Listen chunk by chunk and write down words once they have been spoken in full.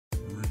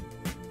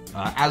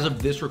As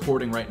of this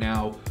recording right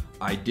now,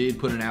 I did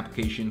put an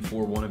application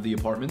for one of the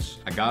apartments.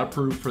 I got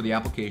approved for the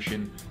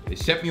application. They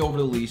sent me over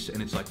the lease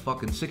and it's like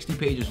fucking 60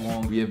 pages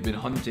long. We have been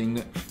hunting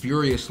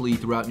furiously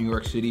throughout New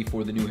York City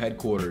for the new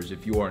headquarters.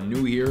 If you are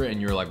new here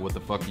and you're like, what the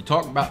fuck you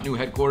talking about, new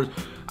headquarters?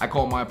 I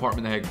call my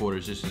apartment the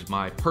headquarters. This is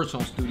my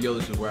personal studio.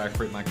 This is where I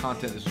create my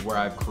content. This is where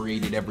I've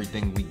created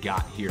everything we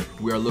got here.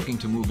 We are looking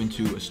to move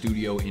into a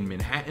studio in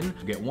Manhattan,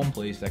 get one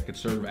place that could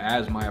serve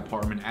as my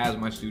apartment, as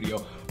my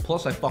studio.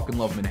 Plus I fucking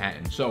love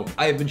Manhattan. So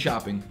I have been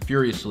shopping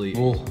furiously.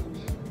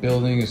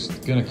 Building is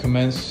gonna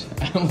commence.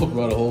 Animal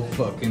brought a whole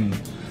fucking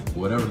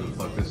whatever the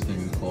fuck this thing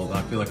is called.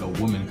 I feel like a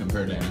woman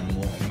compared to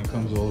Animal when it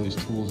comes to all these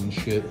tools and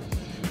shit.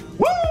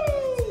 Woo!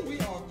 We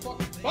are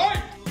fucking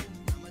fight!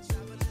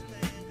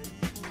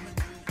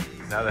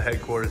 Now the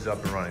headquarters is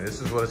up and running.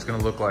 This is what it's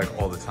gonna look like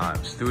all the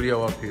time.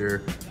 Studio up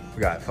here.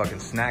 We got fucking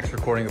Snacks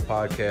recording a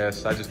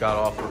podcast. I just got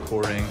off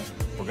recording.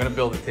 We're gonna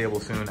build a table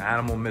soon.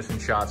 Animal missing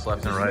shots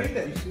left and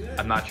right.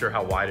 I'm not sure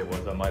how wide it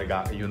was. I might have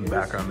got you in the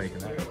background making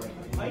that.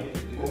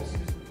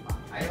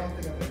 I don't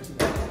think I've ever seen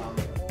that.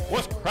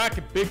 What's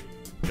cracking, big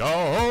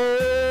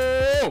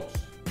dogs?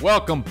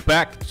 Welcome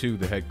back to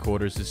the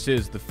headquarters. This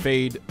is the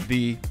Fade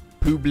the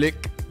Public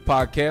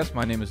podcast.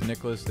 My name is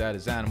Nicholas. That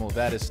is Animal.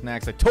 That is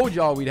Snacks. I told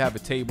y'all we'd have a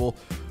table.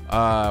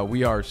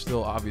 We are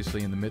still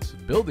obviously in the midst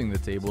of building the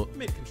table.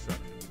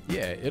 Mid-construction.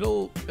 Yeah,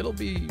 it'll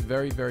be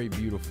very, very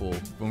beautiful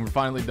when we're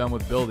finally done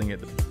with building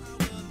it.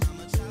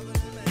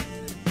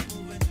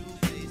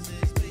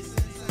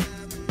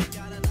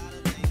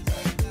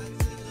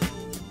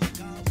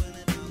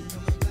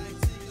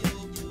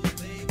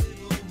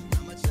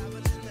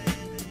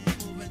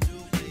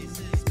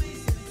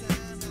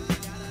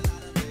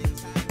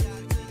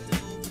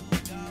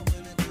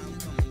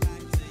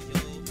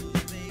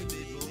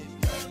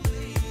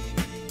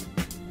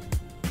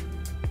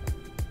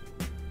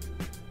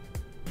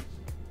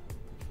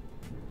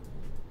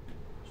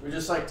 Should we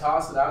just like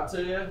toss it out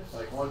to you,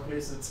 like one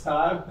piece at a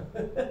time?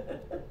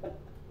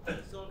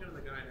 Still looking at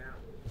the guy now.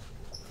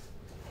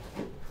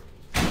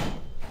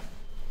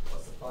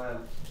 What's the plan?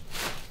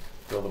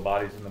 Throw the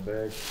bodies in the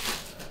bag.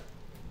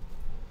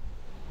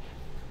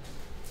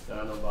 There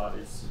are no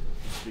bodies.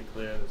 Just to be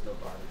clear, there's no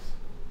bodies.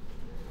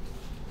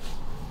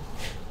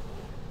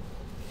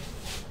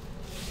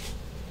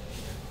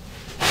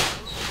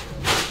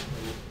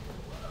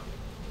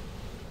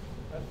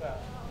 That's that.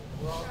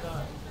 We're all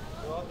done.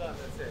 We're all done.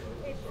 That's it.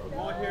 We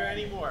won't hear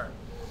anymore.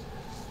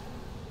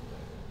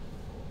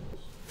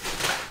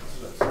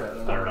 I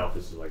I don't know if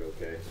this is like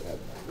okay.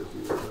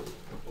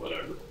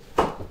 Whatever.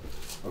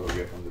 I'll go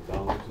get $100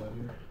 out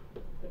here.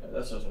 Yeah,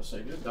 that's what I was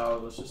gonna say. Get a dollar.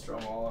 Let's just throw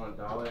them all on a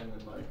dollar and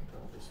then like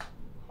just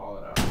haul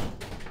it out.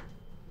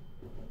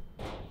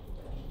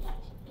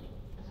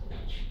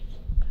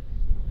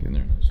 Getting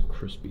there nice and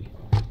crispy.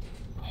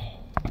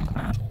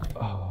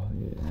 Oh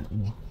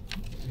yeah.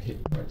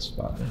 Hit the right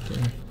spot right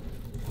there.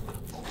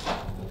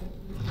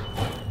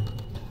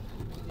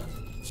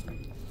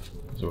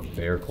 That's what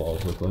bear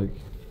claws look like.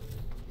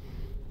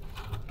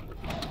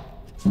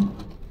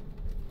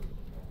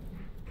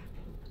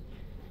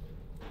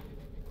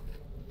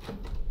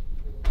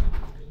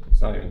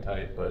 It's not even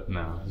tight, but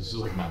No, this is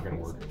like not gonna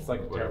work. it's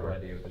like a terrible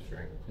idea with the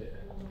string. Yeah.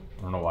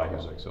 I don't know why he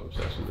was like so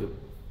obsessed with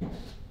it.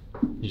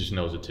 He just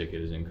knows a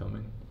ticket is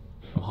incoming.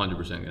 I'm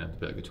 100% gonna have to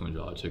pay like a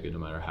 $200 ticket no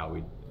matter how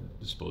we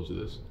dispose of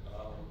this.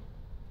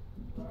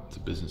 It's a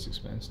business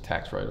expense,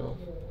 tax write-off.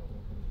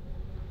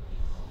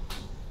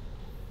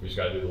 We just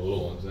gotta do the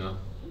little ones now.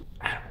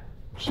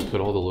 Just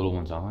put all the little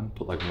ones on,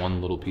 put like one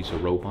little piece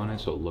of rope on it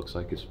so it looks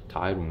like it's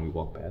tied when we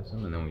walk past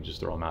them, and then we just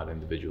throw them out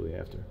individually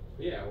after.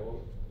 Yeah,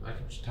 well, I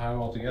can just tie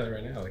them all together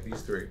right now, like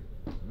these three.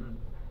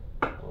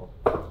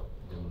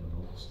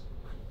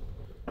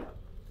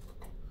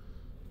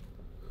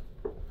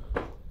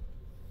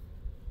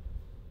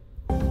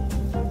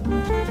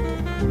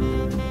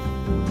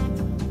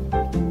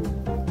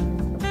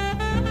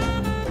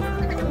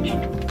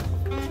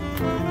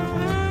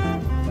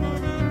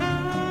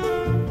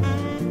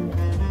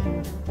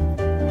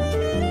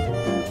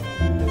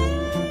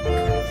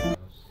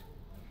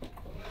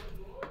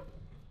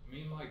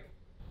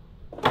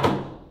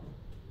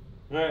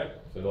 Alright,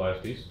 So the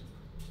last piece?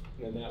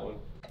 and then that one.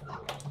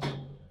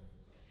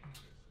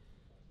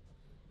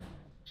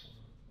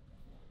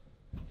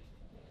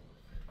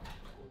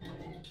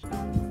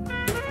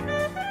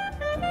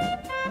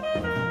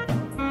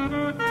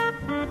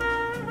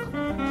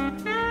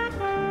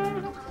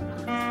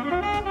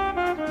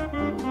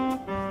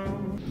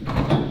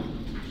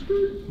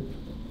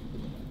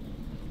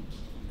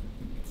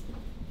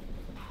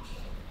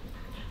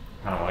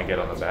 I don't want to get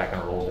on the back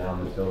and roll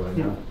down this hill right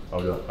now.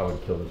 I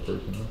would kill this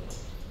person.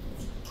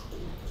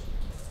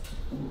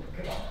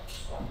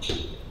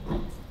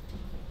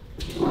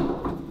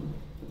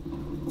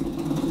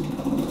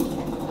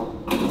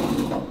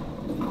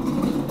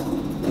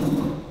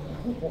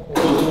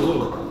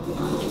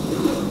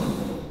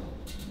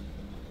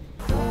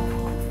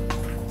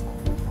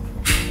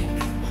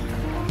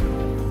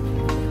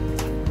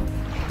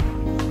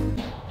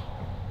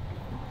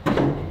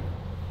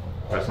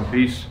 Rest in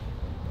peace.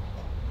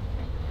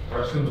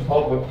 Rest in the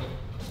public.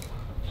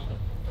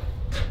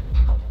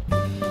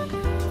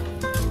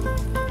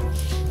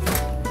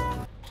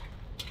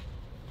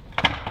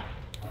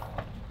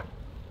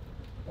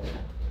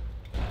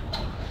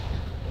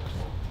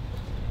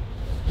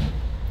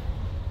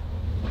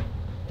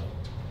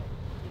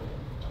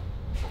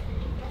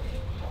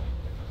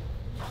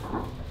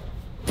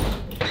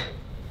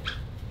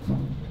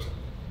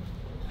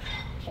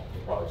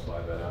 Probably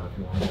slide that out if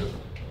you want to.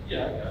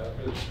 Yeah, I got it.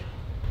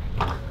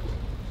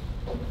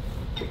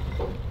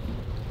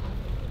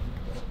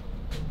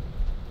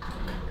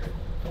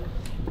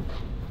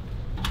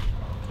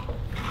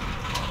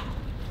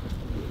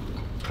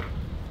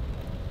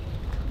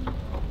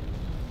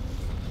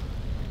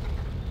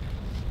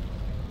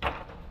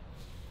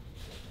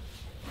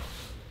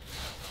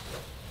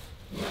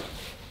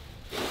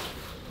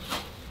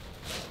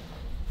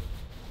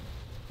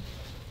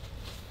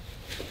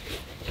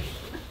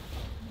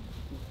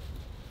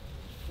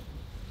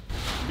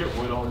 Get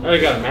wood on.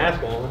 I got a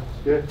mask on.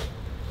 Good.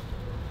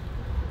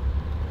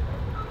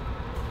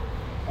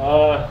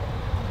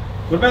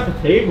 What about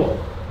the table?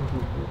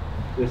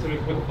 This we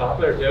can put the top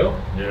there too?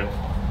 Yeah.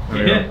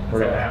 Yeah. We're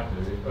gonna have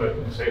to.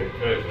 But say we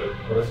could,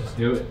 but Well, let's just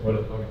do it. what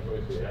a fucking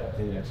choice we have.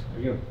 Yeah.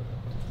 We can,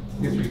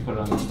 I guess we can put it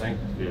on this thing.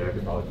 Yeah, I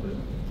could probably put it.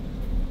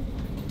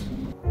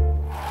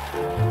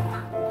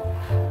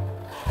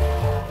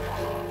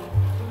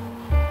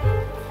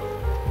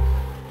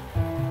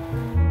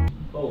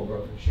 Oh,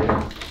 bro, for sure.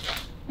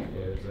 Yeah,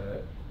 is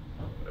that?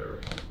 Whatever.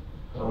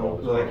 I don't know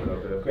what's Like,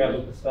 up there. grab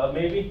with the stub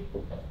maybe?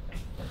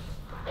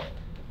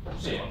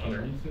 Yeah,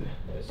 underneath it.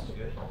 This is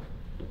good.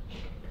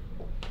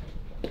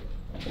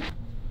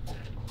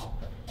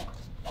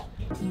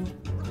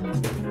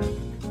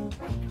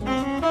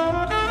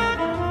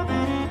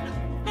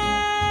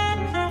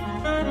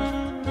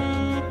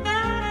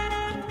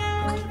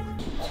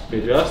 We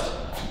adjust?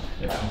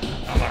 Yeah,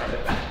 I'm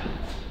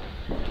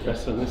alright.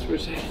 Rest on this for a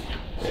second.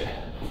 Yeah.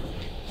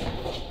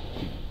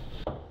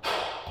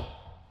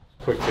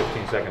 Quick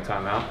 15-second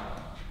timeout.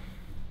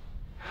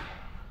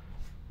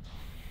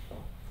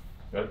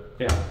 Good?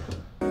 Yeah.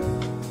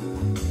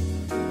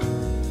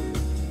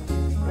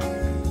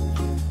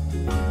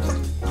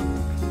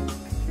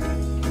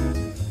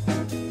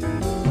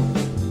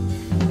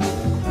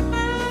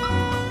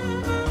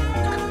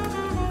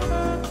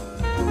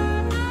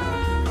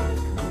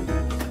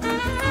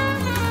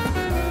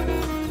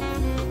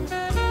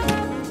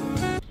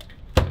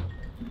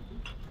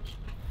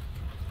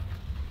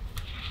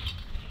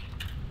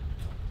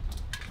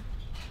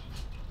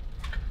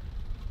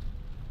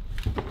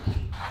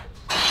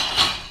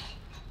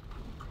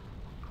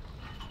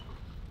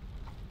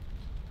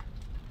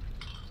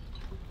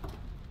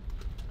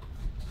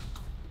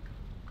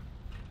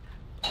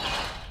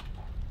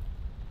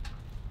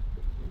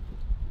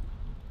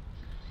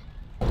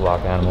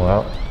 Block animal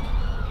out.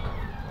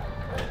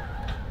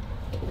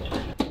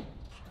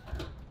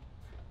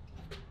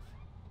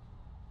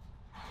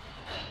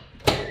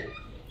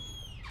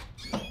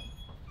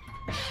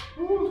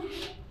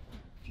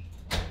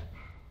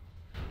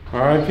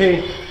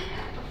 R.I.P.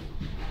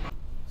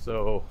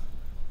 So,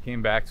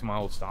 came back to my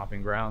old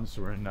stomping grounds.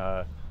 We're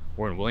in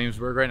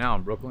Williamsburg right now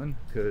in Brooklyn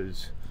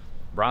because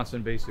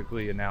Bronson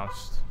basically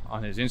announced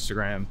on his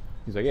Instagram.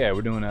 He's like, "Yeah,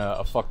 we're doing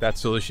a Fuck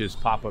That's Delicious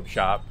pop-up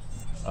shop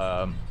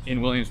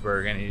in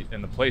Williamsburg,"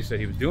 and the place that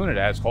he was doing it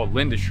at is called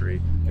Lindustry.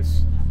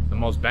 It's the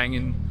most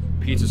banging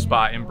pizza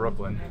spot in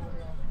Brooklyn,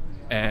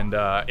 and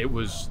it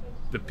was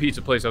the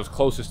pizza place that was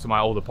closest to my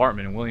old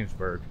apartment in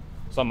Williamsburg.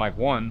 So I'm like,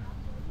 one.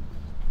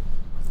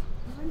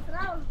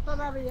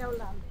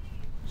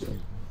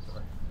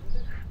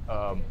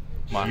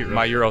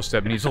 My Euro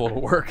step needs a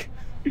little work.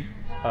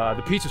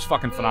 The pizza's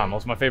fucking phenomenal.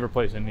 It's my favorite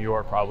place in New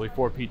York, probably,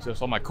 for pizza.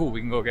 So I'm like, cool, we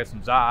can go get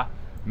some za.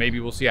 Maybe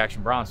we'll see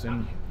Action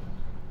Bronson.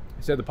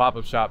 He said the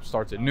pop-up shop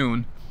starts at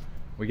noon.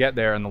 We get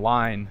there and the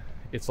line,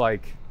 it's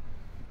like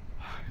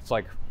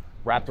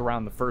wrapped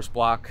around the first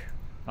block.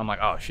 I'm like,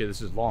 oh shit,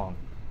 this is long.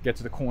 Get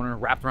to the corner,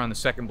 wrapped around the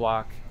second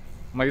block.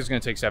 I'm like, this is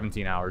gonna take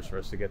 17 hours for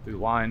us to get through the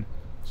line.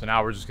 So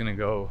now we're just gonna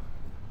go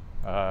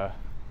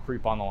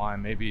creep on the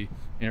line, maybe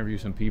interview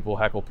some people,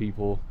 heckle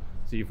people,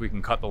 see if we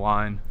can cut the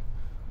line.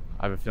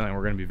 I have a feeling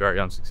we're gonna be very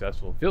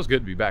unsuccessful. It feels good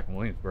to be back in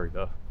Williamsburg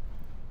though.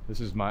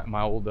 This is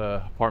my old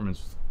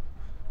apartment's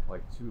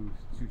like two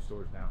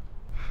stores down.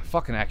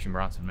 Fucking Action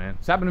Bronson, man.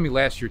 This happened to me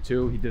last year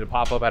too. He did a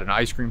pop-up at an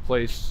ice cream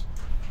place.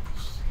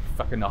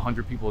 Fucking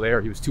 100 people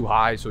there. He was too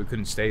high, so he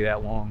couldn't stay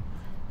that long.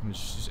 It was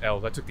just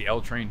L's. I took the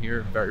L train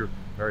here. Very,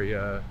 very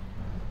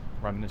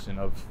reminiscent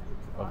of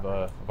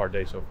our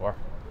day so far.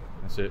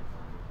 That's it.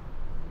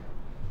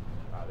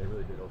 Wow, they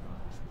really did open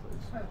up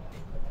this place.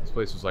 This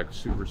place was like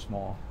super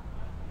small.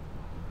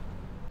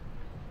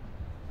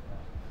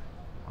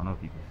 I don't know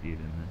if you can see it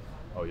in there.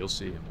 Oh, you'll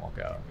see him walk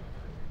out.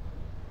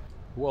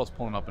 Who else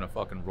pulling up in a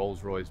fucking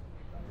Rolls Royce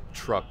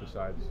truck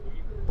besides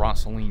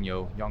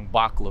Bronsolino, young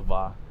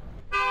Baklava?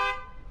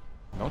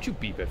 Don't you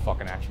beep at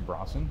fucking Action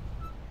Bronson.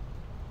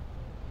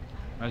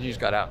 Imagine you just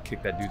got out and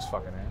kicked that dude's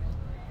fucking ass.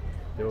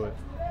 Do it.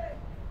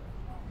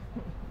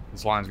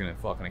 This line's gonna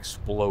fucking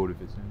explode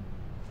if it's in.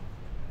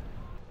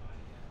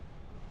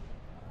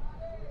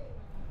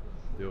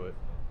 Do it.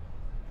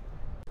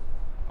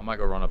 I might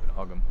go run up and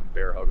hug him, and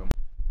bear hug him.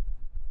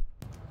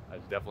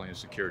 That's definitely a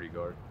security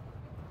guard.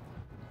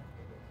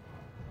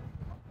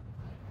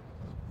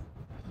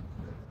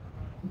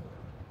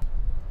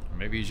 Or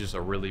maybe he's just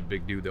a really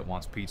big dude that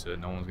wants pizza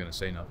and no one's gonna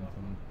say nothing to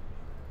him.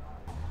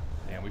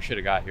 Man, we should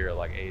have got here at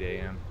like 8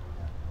 a.m.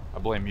 I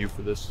blame you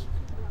for this.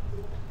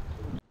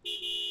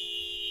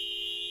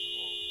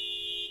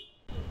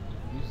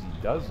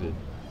 He does it.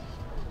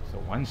 It's a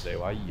Wednesday,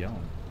 why are you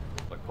yelling?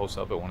 Like post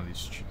up at one of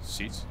these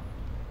seats?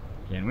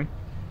 Can we?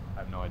 I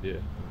have no idea.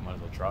 We might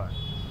as well try.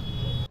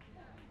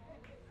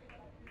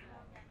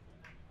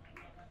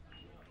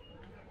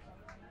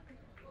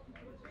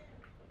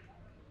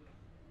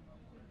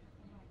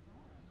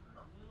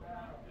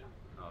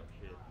 Oh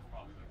shit.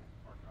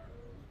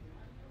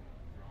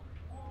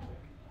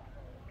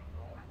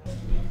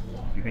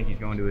 You think he's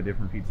going to a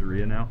different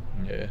pizzeria now?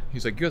 Yeah.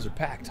 He's like, you guys are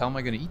packed. How am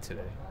I gonna eat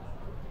today?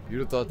 You'd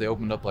have thought they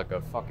opened up like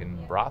a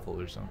fucking brothel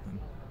or something.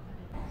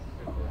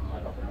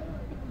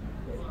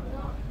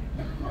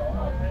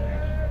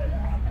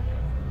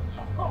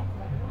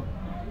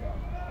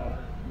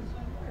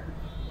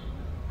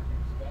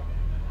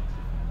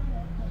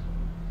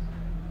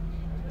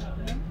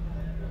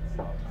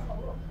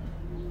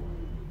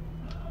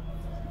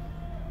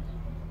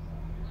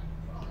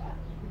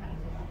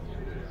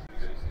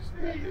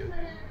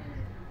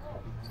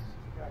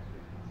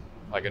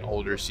 Like an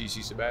older CC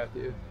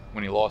Sabathia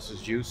when he lost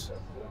his juice,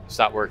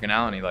 stopped working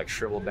out, and he like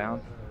shriveled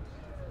down.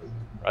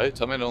 Right?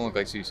 Tell me it don't look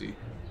like CC.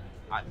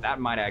 That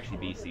might actually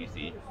be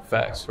CC.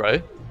 Facts,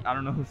 right? I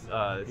don't know who's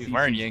He's CC.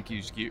 wearing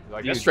Yankees gear.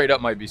 Like Dude, that straight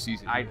up might be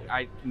CC.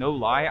 I no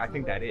lie, I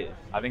think that is.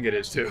 I think it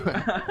is too.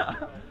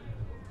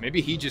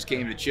 Maybe he just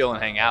came to chill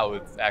and hang out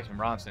with Action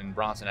Bronson.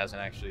 Bronson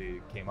hasn't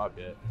actually came up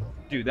yet.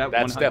 Dude,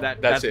 That's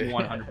that's it.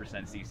 100%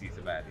 CC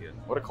Sabathia.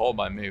 What a call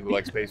by me, who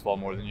likes baseball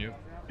more than you.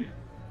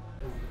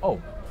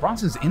 Oh,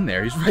 Bronson's in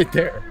there. He's right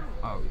there.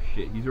 Oh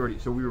shit, he's already.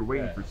 So we were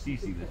waiting for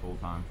CC this whole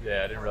time.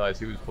 Yeah, I didn't realize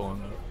he was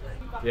pulling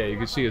up. Yeah, you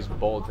can see his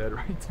bald head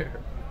right there.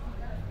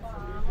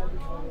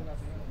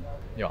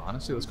 Yo,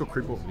 honestly, let's go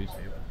creep over these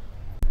people.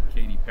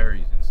 Katy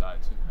Perry's inside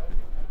too.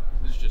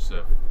 This is just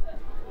a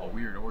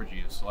weird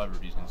orgy of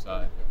celebrities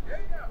inside.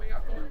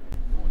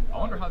 I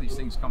wonder how these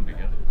things come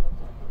together.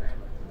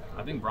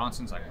 I think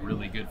Bronson's like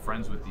really good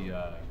friends with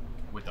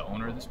the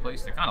owner of this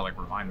place. They kind of like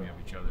remind me of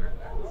each other.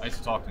 I used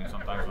to talk to him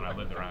sometimes when I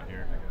lived around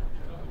here.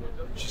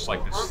 Just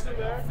like this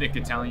thick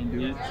Italian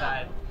dude.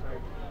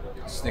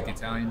 This thick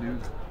Italian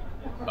dude.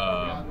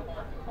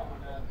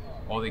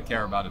 All they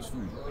care about is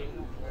food.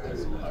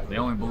 They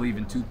only believe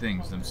in two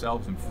things,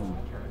 themselves and food.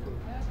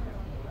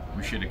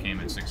 We should have came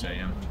at 6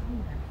 a.m.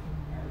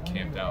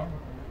 Camped out.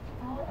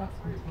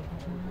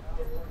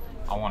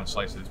 I want a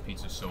slice of this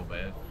pizza so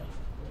bad.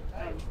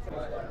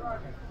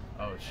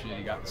 Oh shit,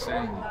 he got the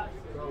same.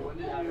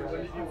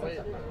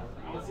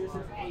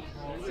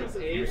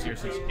 He was here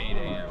since 8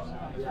 a.m.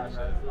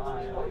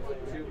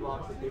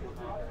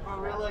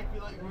 Oh,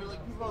 really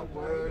keep on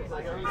words,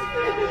 like everything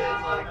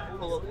is like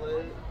pull up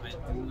late.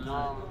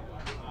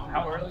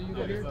 How early you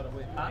get here?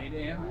 8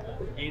 a.m.?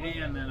 8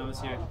 a.m. man, I was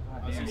here.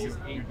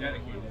 You're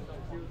dedicated.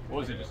 What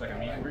was it, just like a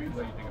meet and greet?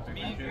 What do you think of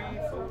picture and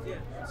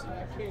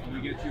shit? Can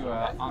we get you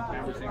on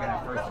camera taking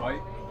that first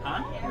bite?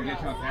 Huh? Can we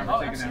get you on camera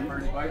taking that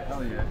first bite?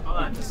 Hell yeah. Hold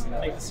on, just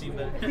make the scene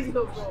better.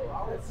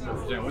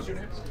 Yeah, what's your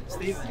name?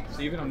 Steven.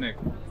 Steven, I'm Nick.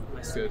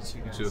 Good.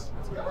 You too.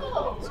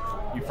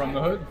 You from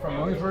the hood? From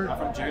Williamsburg? I'm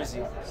from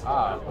Jersey.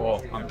 Ah, well,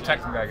 I'm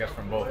technically, I guess,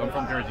 from both. I'm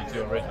from Jersey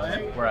too,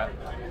 originally. Where at?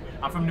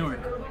 I'm from Newark.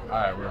 All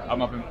right,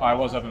 I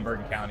was up in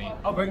Bergen County.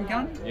 Oh, Bergen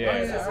County?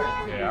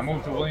 Yeah, I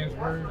moved to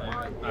Williamsburg.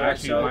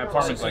 Actually, so- my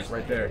apartment's like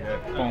right there. Yeah.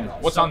 Boom.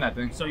 What's on that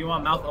thing? So you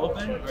want mouth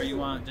open or you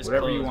want just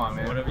Whatever closed? you want,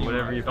 man.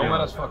 Whatever you Don't feel.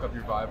 let us fuck up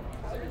your vibe.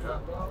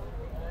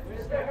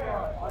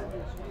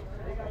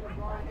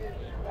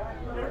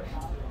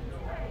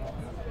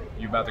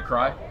 You about to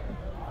cry?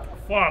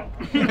 Fuck.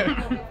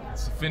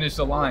 Finish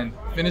the line.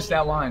 Finish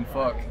that line.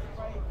 Fuck.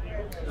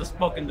 It's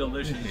fucking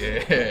delicious.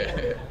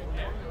 Yeah.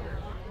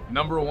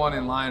 Number one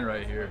in line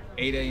right here.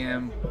 8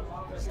 a.m.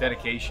 It's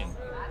dedication.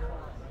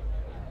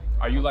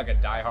 Are you like a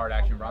diehard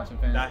Action Bronson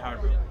fan? Die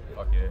hard, bro.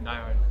 Fuck yeah. Die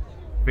hard.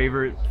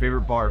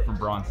 Favorite bar from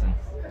Bronson?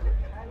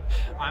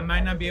 I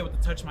might not be able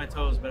to touch my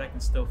toes, but I can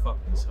still fuck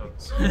these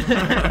hoes.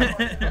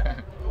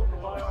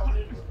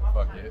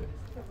 Fuck yeah.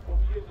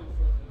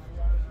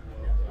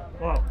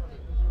 Wow.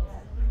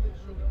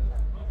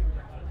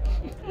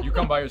 You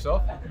come by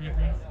yourself?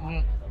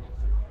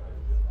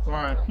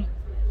 Sorry.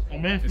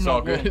 It's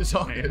all good. It's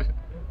all good.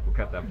 We'll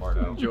cut that part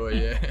out. Enjoy,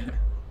 yeah.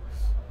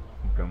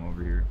 Come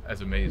over here.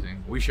 That's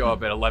amazing. We show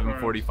up at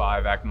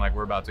 11:45 acting like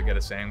we're about to get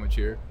a sandwich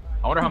here.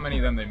 I wonder how many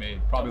of them they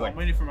made. Probably like, I'm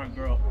waiting for my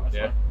girl. That's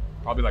yeah, why.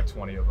 probably like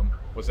 20 of them.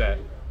 What's that?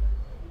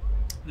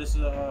 This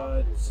is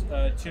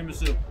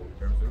tiramisu.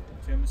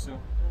 Tiramisu.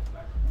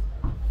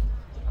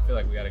 I feel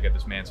like we gotta get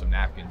this man some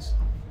napkins.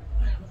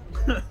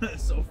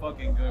 So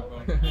fucking good, bro.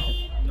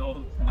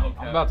 No cap.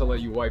 I'm about to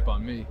let you wipe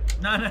on me.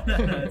 No,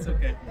 it's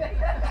okay.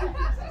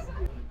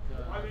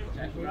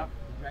 Jackie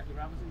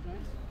Robinson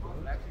joints?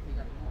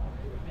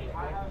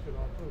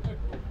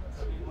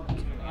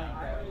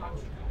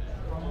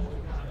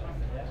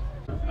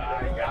 I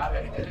got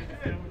it.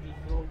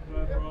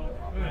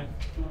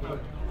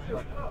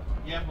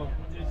 Yeah, bro.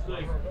 It's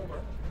like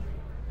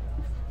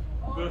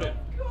good.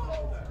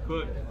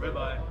 Good.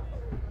 Ribeye.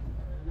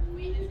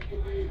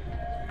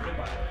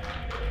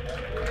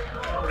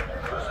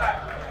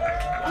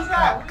 Who's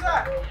that?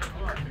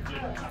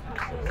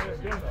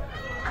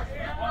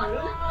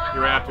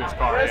 You're after his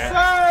car, Yes,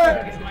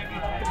 sir!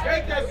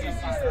 Take that CC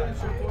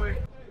signature, boy.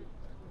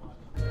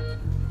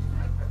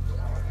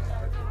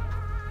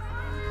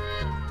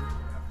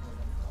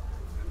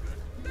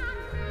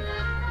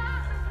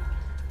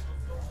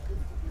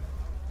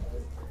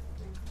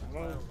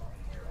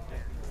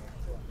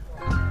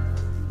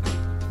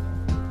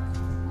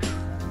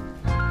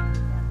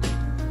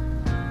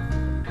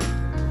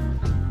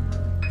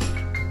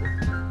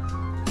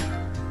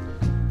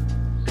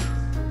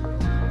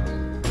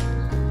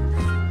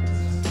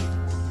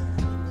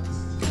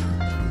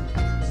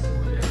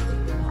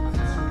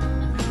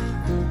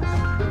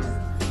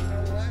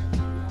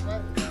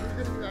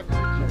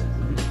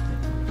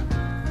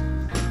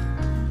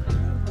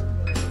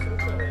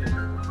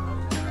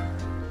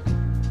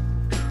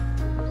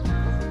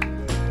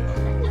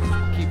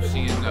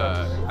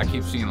 I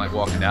keep seeing like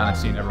walking down and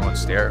seeing everyone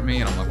stare at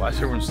me, and I'm like, why is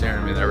everyone staring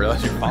at me? And I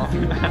realize you're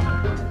following me.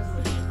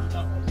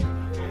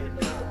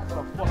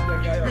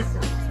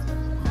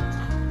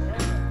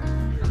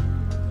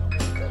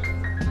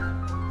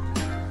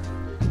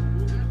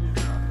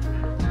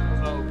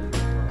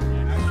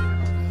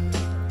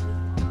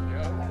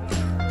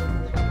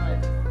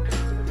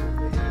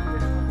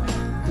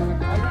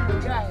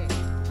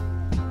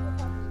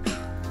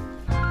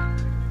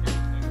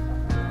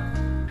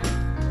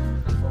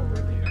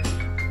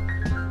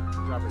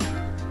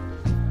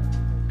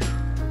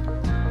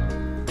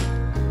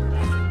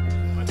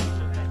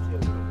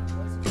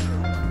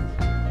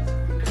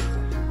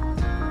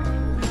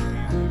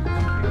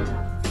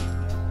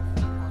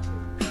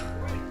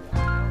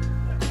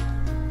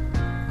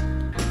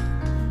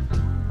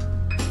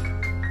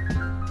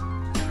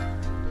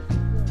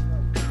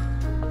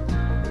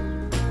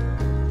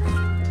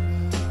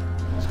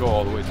 Go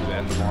all the way to the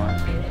end of the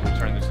line. We'll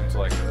turn this into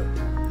like a...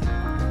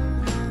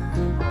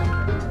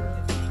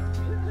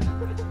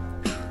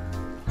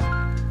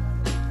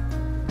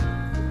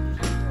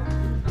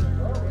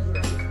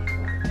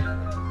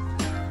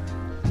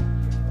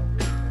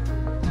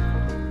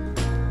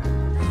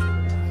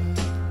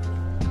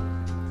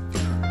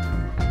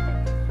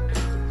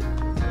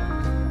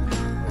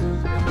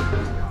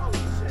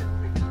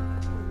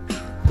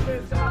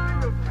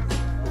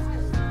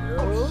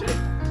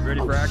 Ready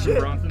for action,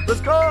 Bronson?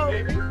 Let's go!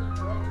 You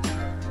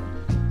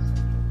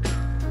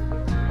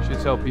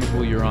should tell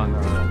people you're on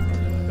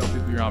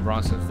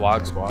Bronson's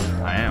vlog squad.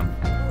 I am.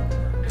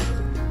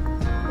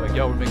 Like,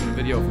 yo, we're making a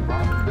video for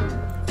Bronson.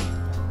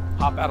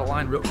 Hop out of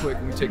line real quick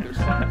and we take their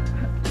spot.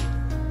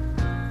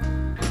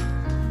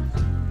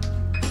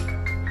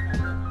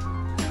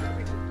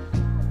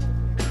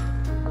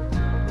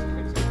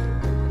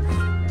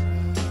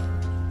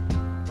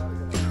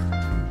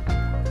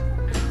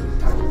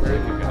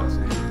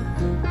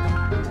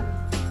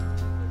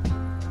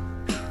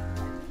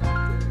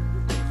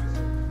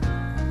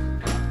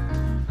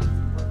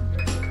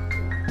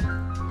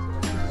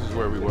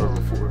 Where we were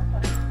before.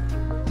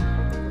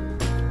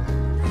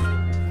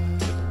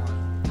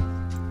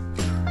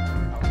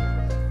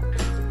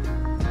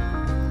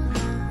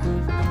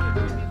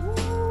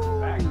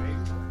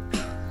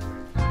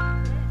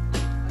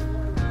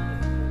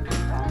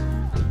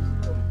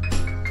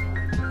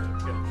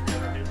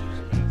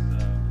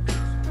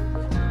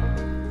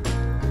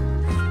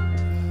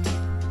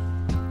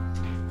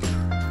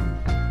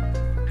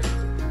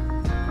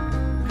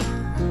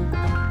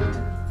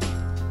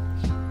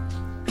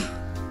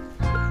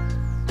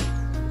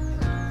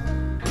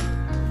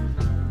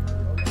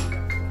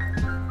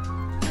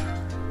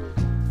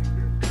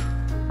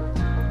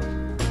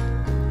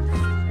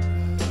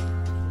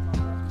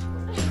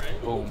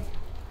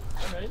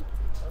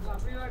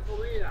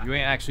 You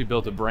ain't actually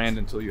built a brand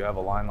until you have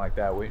a line like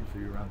that waiting for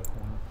you around the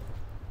corner.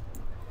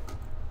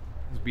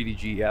 It's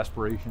BDGE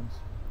aspirations.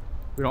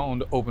 We don't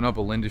want to open up a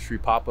Lindustry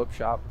pop-up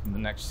shop in the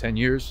next 10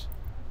 years.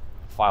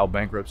 File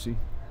bankruptcy.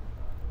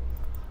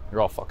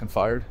 You're all fucking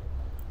fired.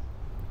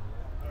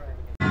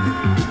 I'm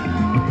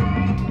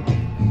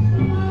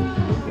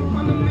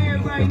a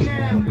man right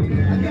now.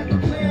 I got the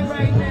plan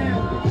right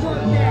now.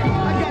 Fuck that.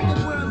 I got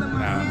the world in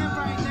my hand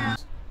right now.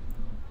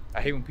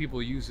 I hate when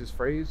people use this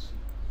phrase.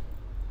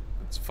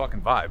 It's a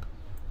fucking vibe.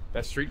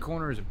 That street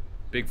corner is a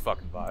big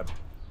fucking vibe.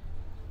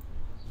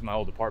 This is my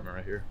old apartment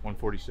right here,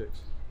 146.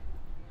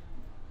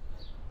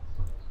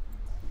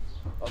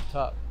 Up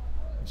top,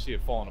 you see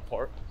it falling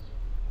apart.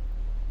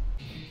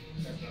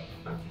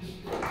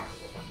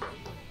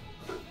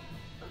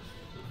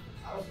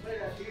 was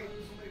late. I gave you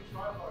so many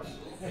tripods.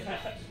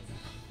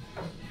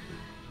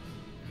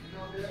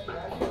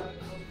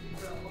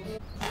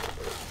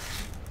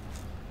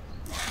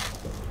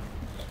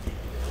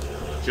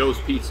 Joe's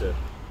Pizza,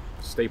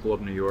 staple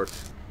of New York.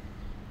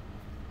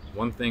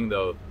 One thing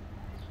though,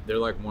 they're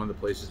like one of the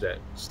places that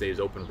stays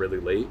open really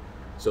late.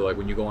 So like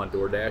when you go on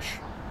DoorDash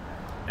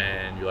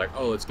and you're like,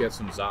 oh, let's get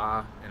some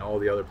za, and all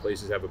the other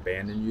places have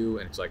abandoned you,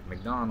 and it's like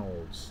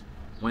McDonald's,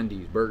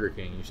 Wendy's, Burger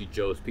King, you see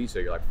Joe's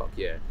Pizza, you're like, fuck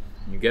yeah.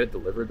 And you get it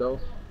delivered though,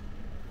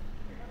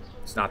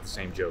 it's not the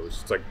same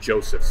Joe's. It's like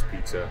Joseph's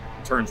Pizza.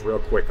 It turns real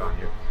quick on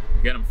you.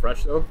 You get them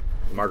fresh though.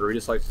 The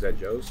margarita slices at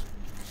Joe's,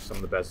 some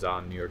of the best za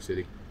in New York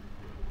City.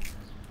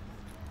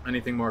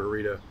 Anything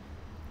margarita,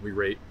 we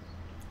rate.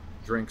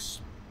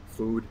 Drinks,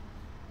 food,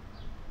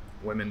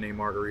 women named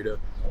Margarita.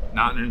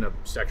 Not in a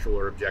sexual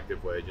or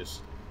objective way,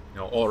 just, you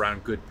know, all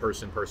around good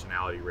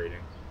personality rating.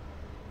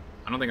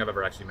 I don't think I've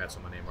ever actually met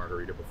someone named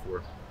Margarita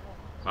before.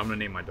 I'm gonna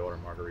name my daughter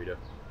Margarita.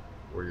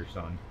 Or your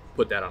son.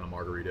 Put that on a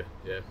margarita,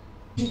 yeah.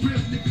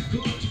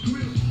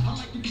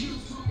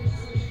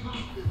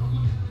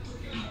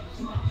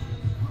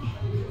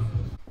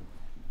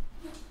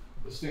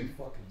 This thing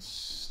fucking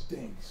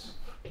stinks.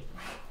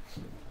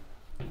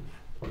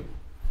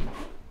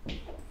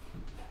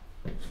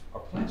 Are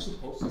plants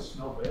supposed to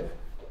smell bad?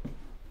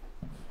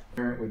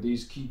 With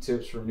these key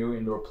tips for new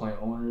indoor plant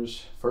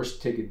owners.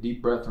 First, take a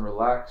deep breath and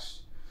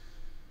relax.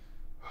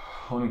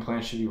 Owning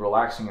plants should be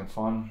relaxing and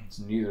fun. It's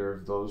neither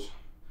of those.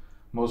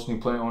 Most new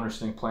plant owners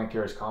think plant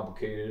care is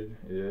complicated.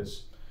 It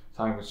is.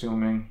 Time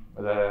consuming,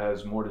 but that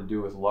has more to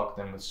do with luck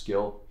than with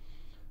skill.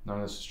 None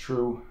of this is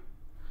true.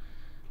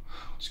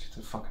 Let's get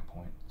to the fucking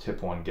point.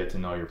 Tip 1, get to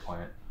know your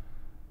plant.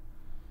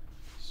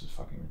 This is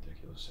fucking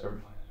ridiculous. Every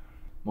plant.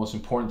 Most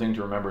important thing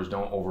to remember is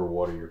don't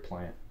overwater your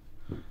plant.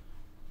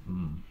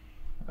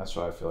 That's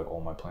why I feel like all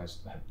my plants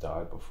have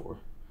died before.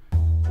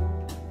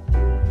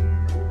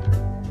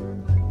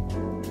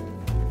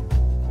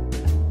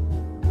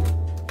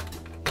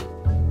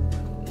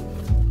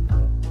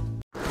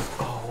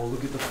 Oh,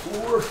 look at the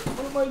floor.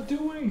 What am I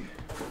doing?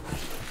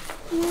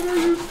 What are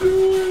you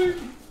doing?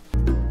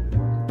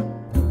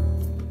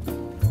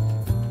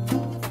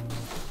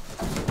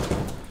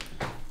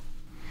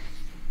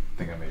 I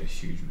think I made a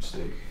huge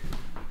mistake.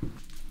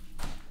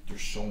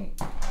 There's so...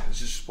 Is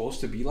this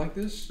supposed to be like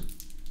this?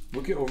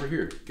 Look at over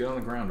here. Get on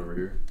the ground over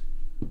here.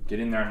 Get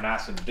in there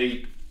nice and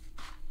deep.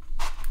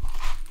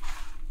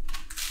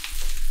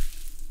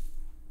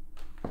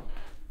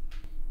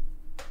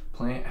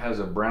 Plant has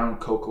a brown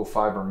cocoa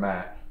fiber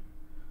mat.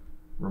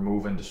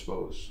 Remove and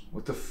dispose.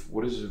 What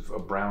is a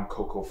brown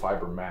cocoa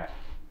fiber mat?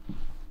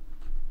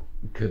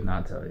 Could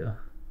not tell you.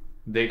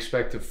 They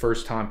expect a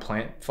first-time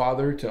plant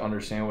father to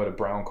understand what a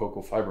brown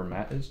cocoa fiber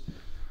mat is.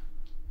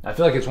 I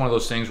feel like it's one of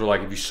those things where,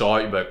 like, if you saw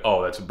it, you'd be like,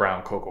 oh, that's a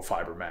brown cocoa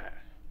fiber mat.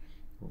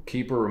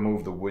 Keep or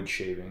remove the wood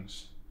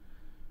shavings.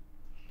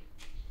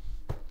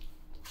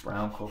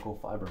 Brown cocoa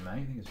fiber mat,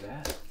 you think it's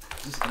bad?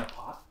 Is this in a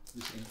pot?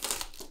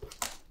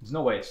 There's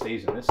no way it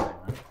stays in this thing,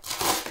 right?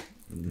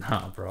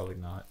 No, probably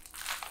not.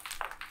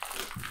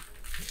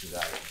 This is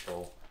out of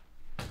control.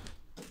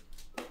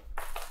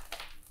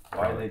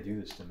 Why did they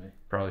do this to me?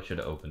 Probably should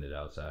have opened it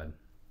outside.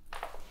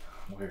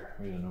 Where?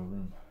 We had no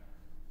room.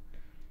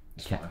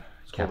 It's fine.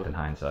 It's Captain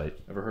Hindsight.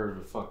 Ever heard of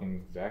a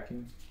fucking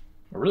vacuum?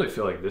 I really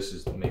feel like this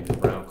is maybe the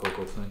brown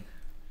cocoa thing.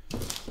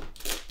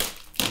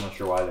 I'm not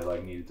sure why they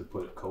like needed to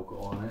put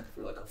cocoa on it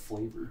for like a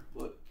flavor,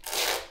 but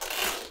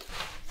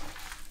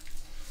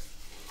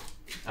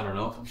I don't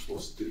know if I'm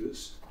supposed to do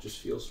this. It just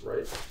feels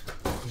right.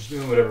 I'm just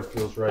doing whatever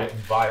feels right.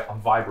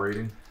 I'm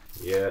vibrating.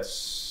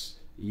 Yes.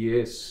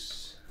 Yes.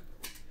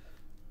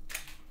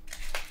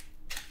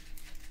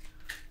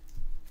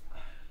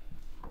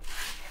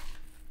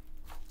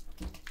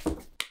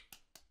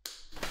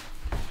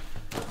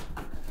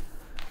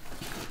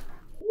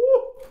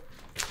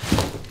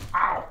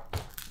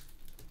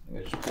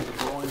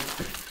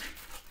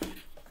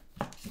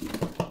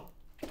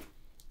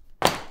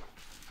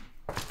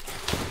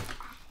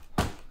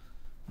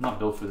 I'm not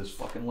built for this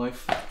fucking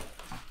life.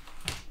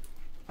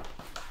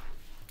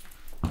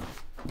 Okay.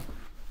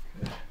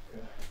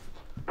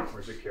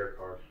 Where's the care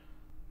card?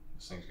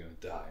 This thing's gonna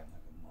die in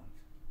like a month.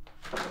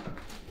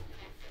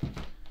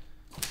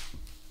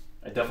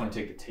 I definitely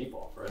take the tape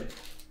off, right?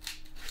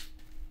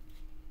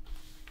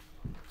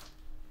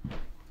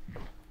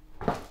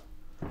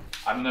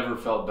 I've never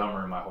felt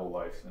dumber in my whole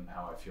life than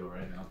how I feel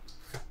right now.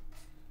 It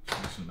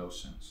makes no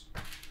sense.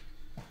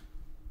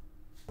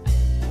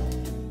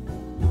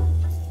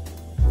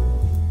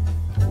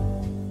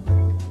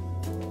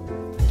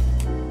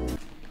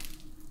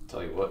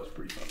 Tell you what, it's a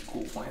pretty fucking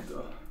cool plant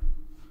though.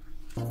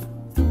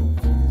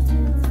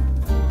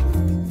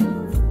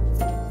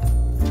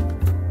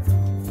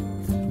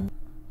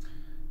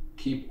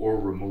 Keep or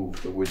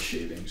remove the wood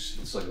shavings.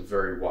 It's like a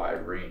very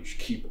wide range.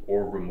 Keep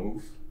or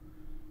remove.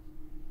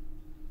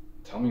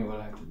 Tell me what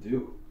I have to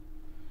do.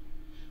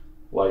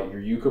 Light.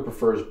 Your yucca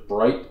prefers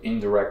bright,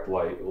 indirect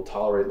light. It will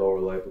tolerate lower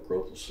light, but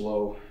growth will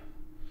slow.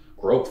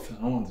 Growth? I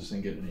don't want this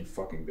thing getting any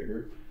fucking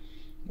bigger.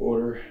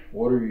 Water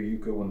your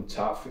yucca when the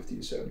top 50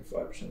 to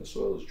 75% of the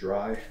soil is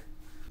dry.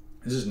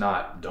 This is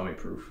not dummy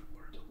proof.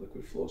 The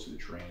liquid flows through the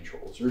drainage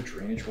hole. Is there a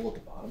drainage hole at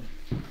the bottom?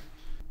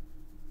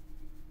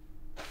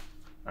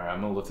 All right,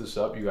 I'm gonna lift this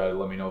up. You gotta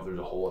let me know if there's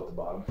a hole at the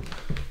bottom.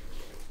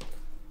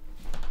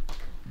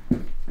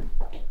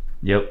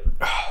 Yep.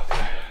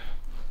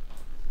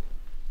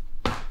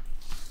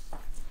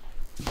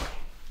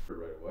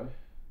 Right away.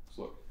 Let's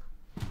look.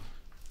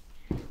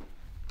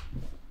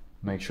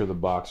 Make sure the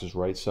box is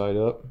right side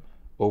up.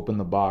 Open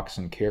the box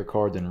and care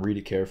card, then read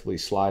it carefully.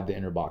 Slide the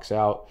inner box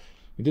out.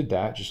 We did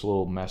that, just a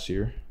little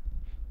messier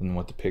than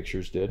what the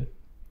pictures did.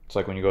 It's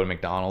like when you go to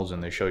McDonald's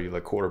and they show you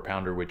like quarter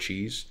pounder with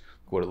cheese,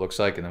 what it looks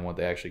like, and then what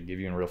they actually give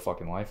you in real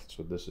fucking life. That's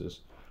what this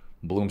is.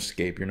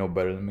 Bloomscape, you're no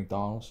better than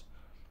McDonald's.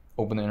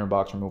 Open the inner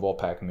box, remove all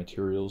packing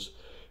materials.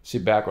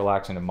 Sit back,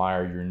 relax, and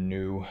admire your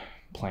new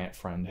plant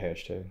friend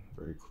hashtag.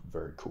 Very,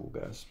 very cool,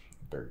 guys.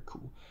 Very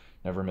cool.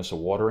 Never miss a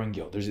watering.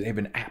 Yo, they have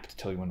an app to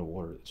tell you when to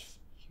water. It's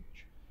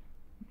huge.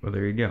 Well,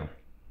 there you go.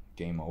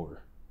 Game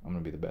over. I'm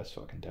gonna be the best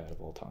fucking dad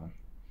of all time.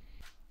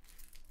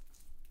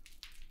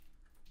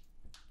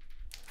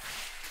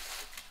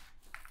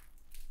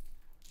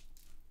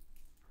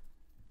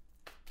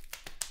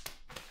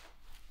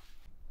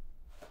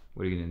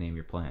 What are you gonna name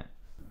your plant?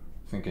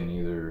 Thinking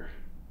either,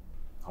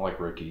 I like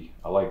Ricky.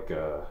 I like,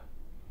 what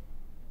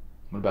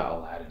about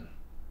Aladdin?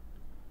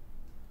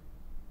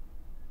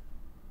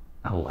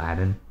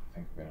 Aladdin? I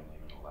think we're gonna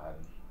name it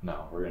Aladdin.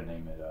 No, we're gonna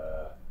name it,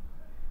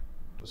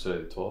 what's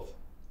today, the 12th?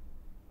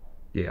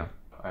 Yeah.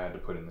 I had to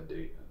put in the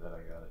date that I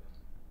got it.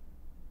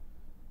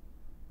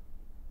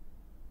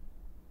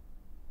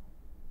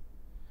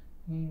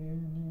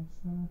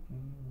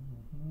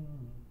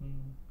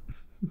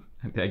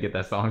 Did I get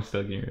that song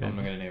stuck in your head? I'm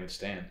gonna name it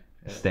Stan.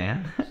 Yeah.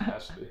 Stan? It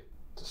has to be.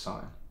 It's a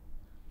sign.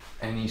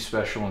 Any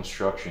special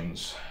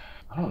instructions?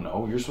 I don't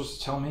know. You're supposed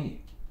to tell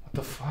me. What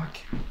the fuck?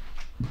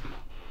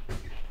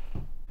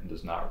 It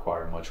does not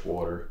require much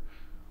water.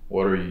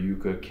 Water your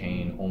yucca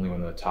cane only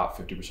when the top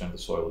 50% of the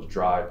soil is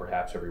dry,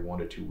 perhaps every 1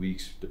 to 2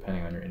 weeks,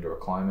 depending on your indoor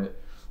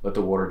climate. Let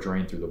the water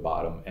drain through the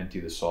bottom, empty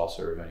the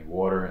saucer of any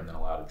water, and then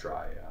allow it to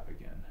dry out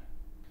again.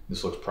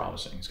 This looks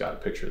promising. He's got a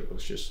picture that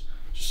looks just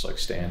like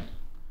Stan.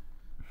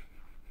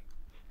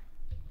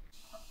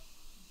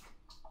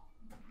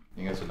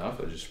 Think that's enough?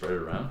 I just spread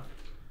it around?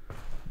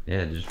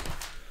 Yeah, just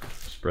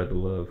spread the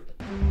love.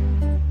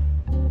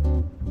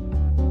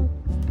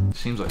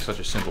 Seems like such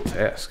a simple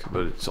task,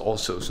 but it's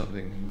also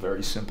something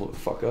very simple to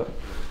fuck up.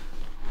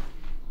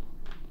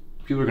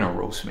 People are gonna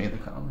roast me in the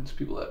comments.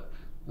 People that,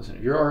 listen,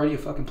 if you're already a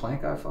fucking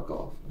plant guy, fuck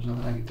off. There's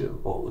nothing I can do.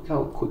 Oh, look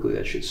how quickly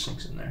that shit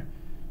sinks in there.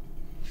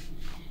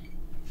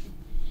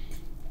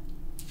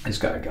 This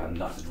guy got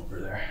nothing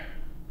over there.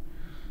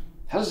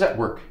 How does that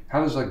work?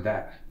 How does like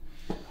that?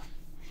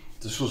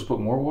 This supposed to put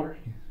more water?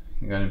 You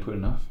think I didn't put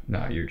enough?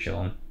 Nah, you're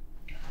chilling.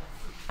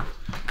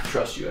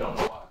 Trust you, I don't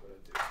know why, but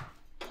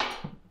I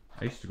do.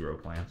 I used to grow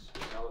plants.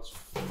 Now let's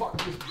fuck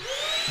this.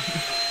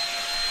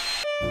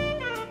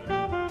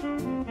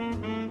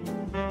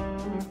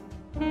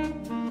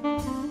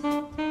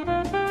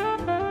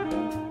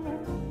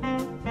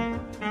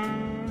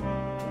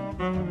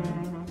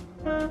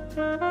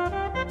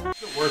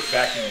 The worst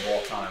vacuum of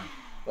all time.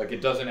 Like,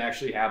 it doesn't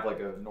actually have like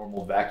a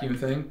normal vacuum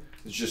thing.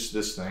 It's just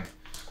this thing.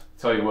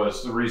 Tell you what,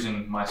 it's the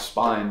reason my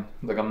spine,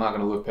 like, I'm not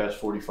gonna live past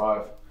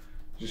 45.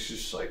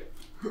 Just like.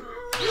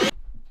 Actually,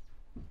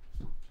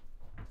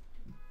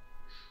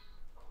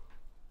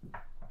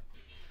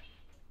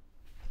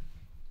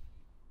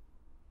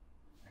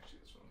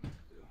 that's what I'm gonna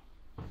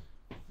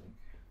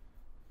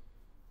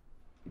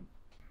do.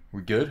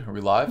 We good? Are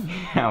we live?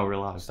 Yeah, we're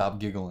live. Stop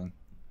giggling.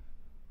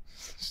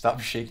 Stop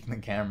shaking the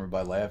camera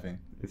by laughing.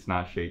 It's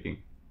not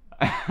shaking.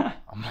 I'm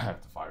gonna have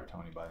to fire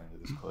Tony by the end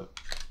of this clip.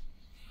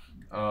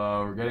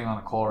 We're getting on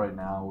a call right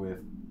now with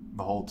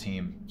the whole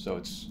team. So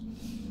it's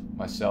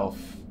myself,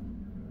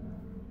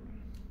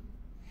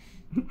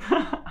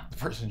 the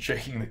person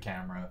shaking the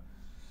camera,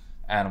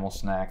 Animal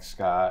Snacks,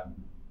 Scott,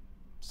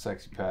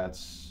 Sexy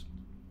Pats.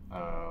 Who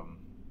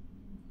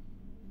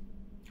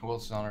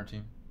else is on our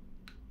team?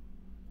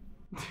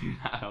 Dude,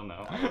 I don't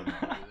know. I don't know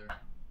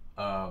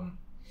either.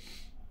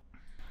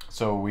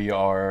 So we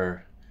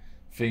are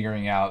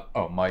figuring out.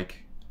 Oh, Mike.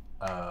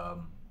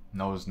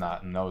 Noah's gonna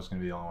be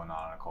the only one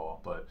not on a call,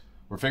 but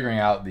we're figuring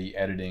out the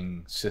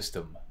editing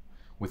system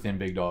within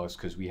Big Dogs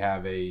because we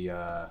have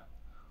a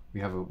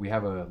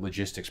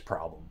logistics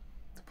problem,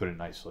 to put it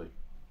nicely.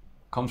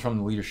 Comes from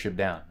the leadership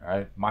down. All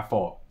right, my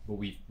fault, but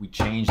we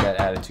changed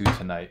that attitude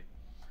tonight,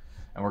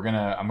 and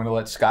I'm gonna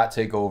let Scott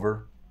take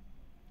over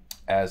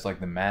as like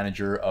the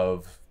manager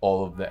of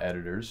all of the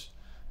editors,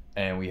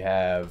 and we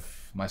have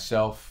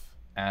myself,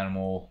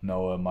 Animal,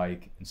 Noah,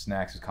 Mike, and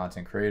Snacks as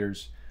content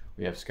creators.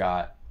 We have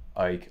Scott,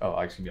 Ike. Oh,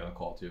 Ike's gonna be on the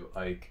call too.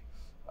 Ike,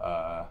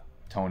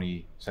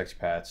 Tony, Sexy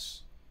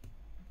Pats.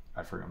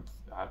 I forget.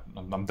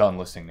 I'm done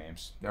listing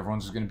names.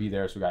 Everyone's gonna be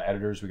there. So we got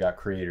editors, we got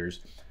creators,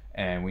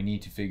 and we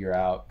need to figure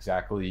out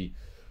exactly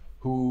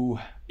who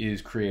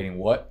is creating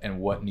what and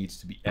what needs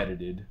to be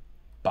edited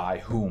by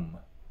whom.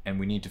 and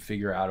we need to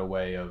figure out a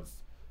way of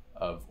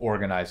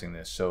organizing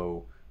this.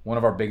 So one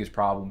of our biggest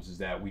problems is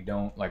that we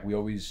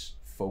always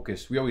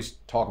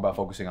talk about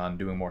focusing on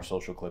doing more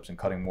social clips and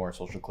cutting more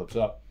social clips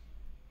up,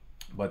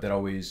 but that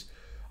always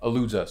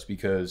eludes us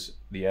because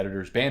the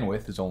editor's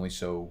bandwidth is only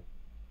so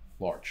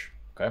large.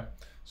 Okay,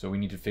 so we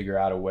need to figure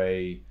out a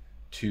way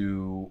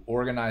to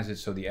organize it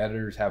so the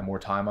editors have more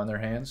time on their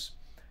hands,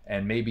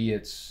 and maybe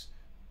it's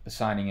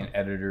assigning an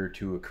editor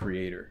to a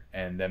creator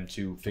and them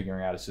two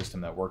figuring out a system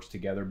that works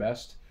together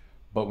best.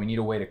 But we need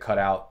a way to cut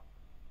out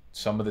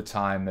some of the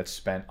time that's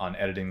spent on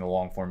editing the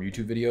long form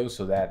YouTube videos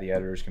so that the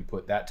editors can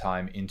put that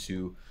time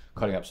into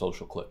cutting up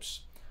social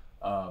clips.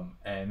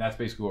 And that's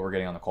basically what we're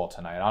getting on the call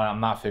tonight.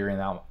 I'm not figuring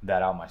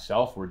that out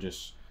myself. We're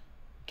just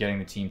getting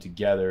the team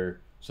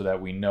together so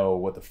that we know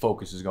what the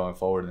focus is going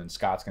forward, and then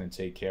Scott's going to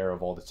take care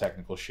of all the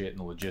technical shit and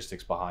the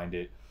logistics behind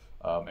it,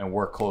 and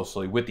work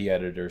closely with the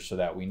editor so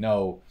that we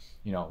know,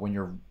 you know, when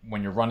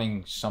you're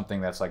running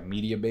something that's like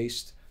media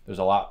based, there's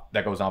a lot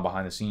that goes on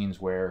behind the scenes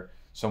where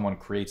someone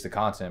creates the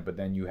content, but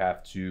then you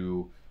have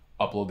to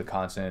upload the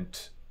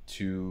content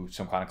to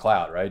some kind of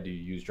cloud, right? Do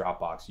you use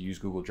Dropbox? Do you use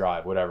Google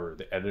Drive? Whatever.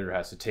 The editor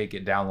has to take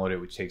it, download it,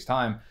 which takes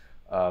time,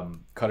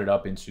 cut it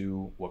up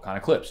into what kind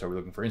of clips. Are we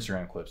looking for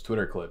Instagram clips,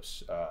 Twitter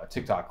clips,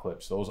 TikTok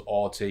clips? Those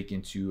all take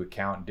into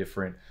account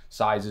different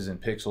sizes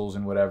and pixels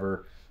and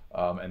whatever.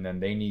 And then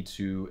they need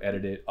to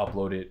edit it,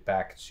 upload it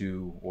back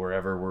to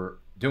wherever we're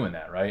doing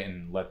that, right?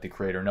 And let the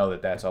creator know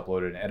that that's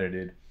uploaded and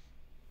edited.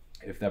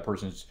 If that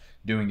person's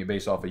doing it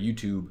based off a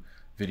YouTube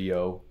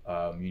video,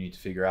 you need to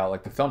figure out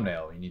like the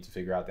thumbnail. You need to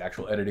figure out the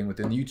actual editing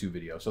within the YouTube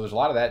video. So there's a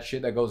lot of that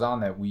shit that goes on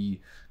that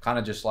we kind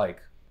of just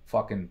like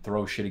fucking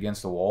throw shit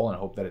against the wall and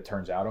hope that it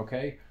turns out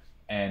okay.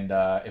 And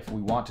if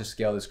we want to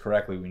scale this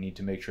correctly, we need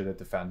to make sure that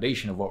the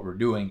foundation of what we're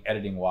doing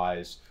editing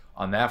wise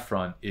on that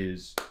front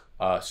is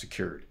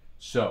secured.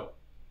 So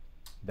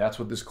that's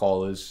what this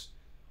call is.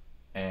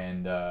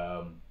 And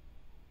I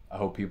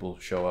hope people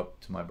show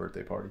up to my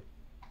birthday party.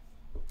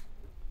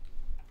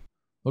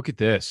 Look at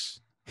this.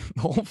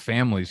 The whole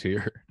family's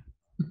here.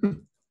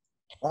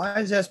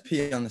 Why is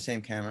SP on the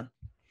same camera?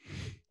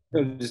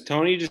 Does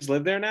Tony just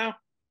live there now?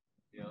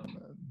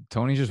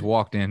 Tony just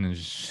walked in and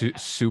is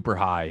super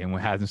high and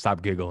hasn't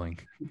stopped giggling.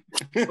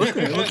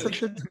 Looks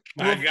like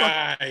My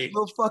guy.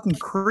 little fucking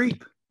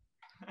creep.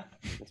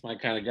 That's my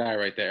kind of guy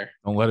right there.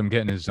 Don't let him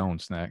get in his zone,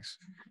 Snacks.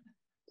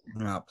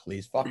 Oh,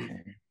 please, fuck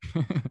him.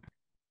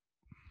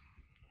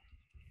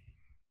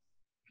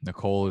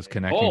 Nicole is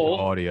connecting to Nicole?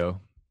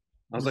 audio.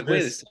 I was like,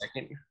 wait a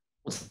second.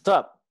 What's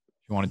up?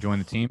 You want to join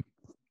the team?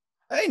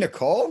 Hey,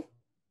 Nicole.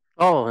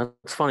 Oh,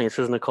 it's funny. It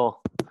says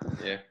Nicole.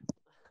 Yeah.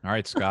 All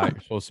right, Scott,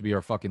 you're supposed to be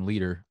our fucking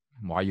leader.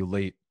 Why are you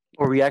late?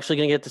 Are we actually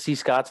going to get to see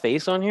Scott's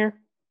face on here?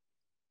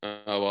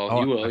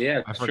 Well, you will.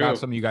 Yeah, I forgot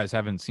some of you guys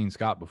haven't seen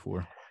Scott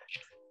before.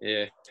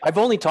 Yeah. I've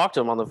only talked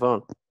to him on the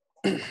phone.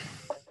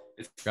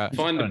 It's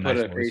fun to put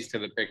a face to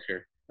the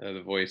picture,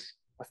 the voice.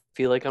 I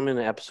feel like I'm in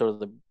an episode of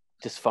the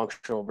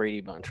dysfunctional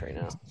Brady Bunch right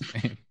now.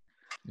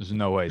 There's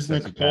no way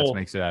Stats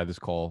makes it out of this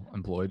call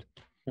employed.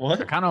 What?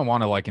 I kind of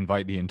want to like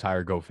invite the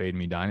entire Go Fade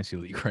Me Dynasty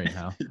League right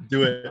now.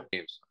 Do it.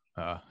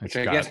 Which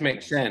I guess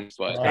makes sense,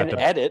 but and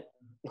edit.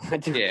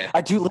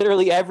 I do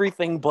literally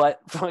everything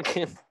but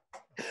fucking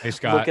Hey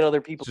Scott, look at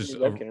other people's just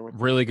web a camera.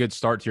 really good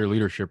start to your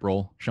leadership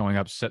role, showing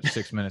up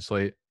 6 minutes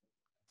late.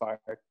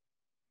 Fired.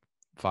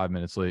 5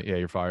 minutes late. Yeah,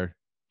 you're fired.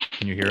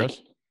 Can you hear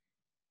us?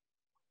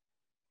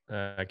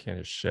 I can't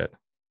hear shit.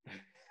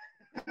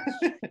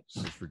 This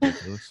is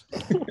ridiculous.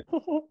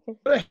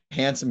 What a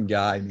handsome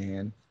guy,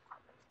 man.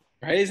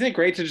 Right? Isn't it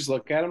great to just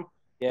look at him?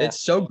 Yeah.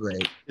 It's so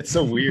great. It's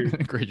so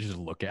weird. Great to just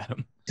look at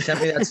him. He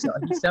sent me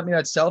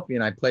that selfie,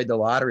 and I played the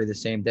lottery the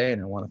same day,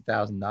 and I won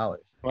 $1,000.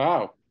 Wow.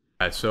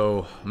 All right,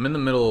 so I'm in the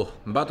middle.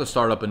 I'm about to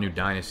start up a new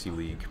dynasty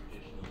league,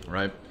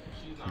 right?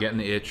 Getting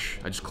the itch.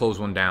 I just closed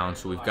one down,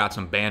 so we've got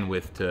some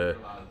bandwidth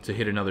to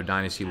hit another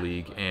dynasty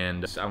league,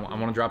 and I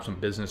want to drop some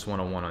business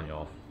 101 on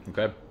y'all.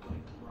 Okay.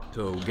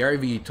 So Gary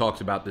Vee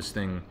talks about this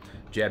thing,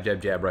 jab,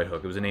 jab, jab, right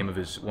hook. It was the name of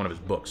one of his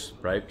books,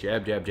 right?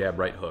 Jab, jab, jab,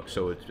 right hook.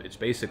 So it's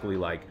basically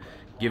like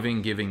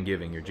giving, giving,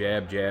 giving. You're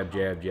jab, jab,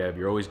 jab, jab.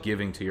 You're always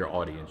giving to your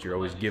audience. You're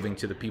always giving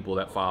to the people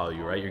that follow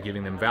you, right? You're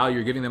giving them value.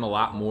 You're giving them a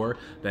lot more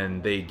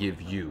than they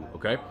give you,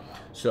 okay?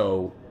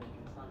 So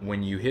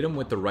when you hit them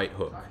with the right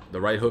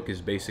hook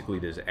is basically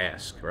this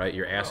ask, right?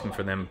 You're asking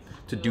for them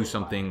to do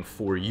something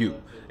for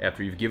you.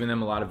 After you've given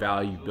them a lot of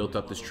value, you've built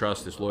up this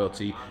trust, this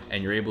loyalty,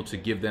 and you're able to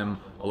give them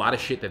a lot of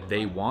shit that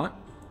they want,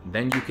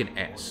 then you can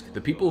ask.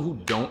 The people who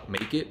don't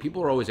make it,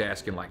 people are always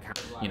asking like,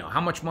 you know, how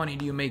much money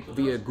do you make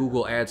via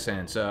Google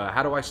AdSense?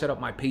 How do I set up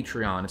my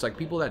Patreon? It's like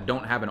people that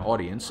don't have an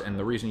audience, and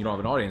the reason you don't have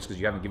an audience is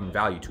because you haven't given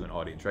value to an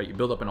audience, right? You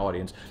build up an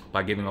audience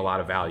by giving a lot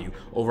of value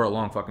over a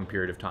long fucking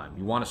period of time.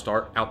 You want to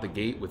start out the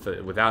gate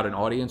without an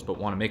audience, but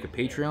want to make a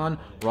Patreon,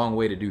 wrong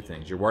way to do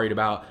things. You're worried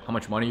about how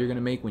much money you're going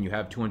to make when you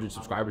have 200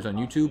 subscribers on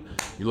YouTube.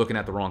 You're looking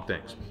at the wrong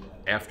things.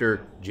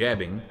 after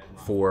jabbing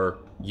for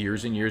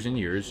years and years and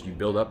years, you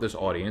build up this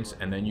audience,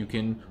 and then you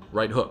can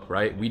right hook,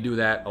 right? We do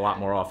that a lot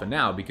more often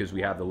now because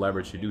we have the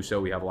leverage to do so.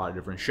 We have a lot of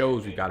different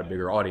shows. We've got a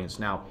bigger audience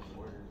now.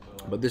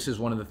 But this is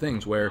one of the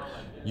things where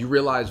you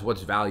realize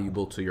what's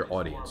valuable to your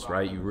audience,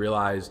 right? You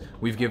realize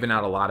we've given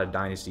out a lot of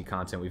Dynasty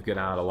content. We've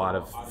given out a lot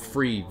of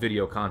free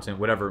video content,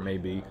 whatever it may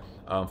be,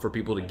 for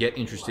people to get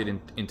interested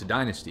into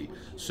Dynasty.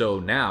 So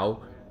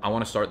now I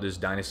want to start this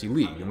Dynasty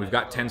League, and we've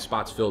got 10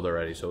 spots filled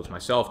already. So it's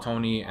myself,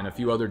 Tony, and a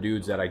few other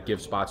dudes that I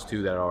give spots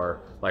to that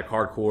are like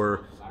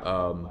hardcore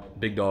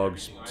Big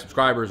Dogs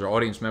subscribers or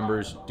audience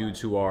members, dudes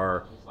who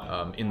are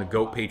in the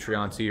GOAT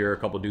Patreon tier, a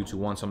couple dudes who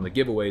won some of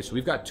the giveaways. So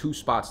we've got 2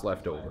 spots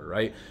left over,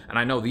 right? And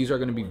I know these are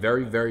going to be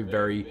very, very,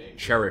 very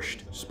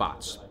cherished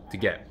spots to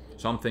get.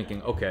 So I'm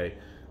thinking, okay,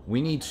 we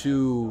need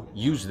to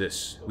use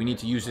this. We need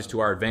to use this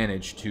to our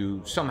advantage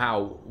to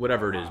somehow,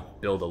 whatever it is,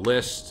 build a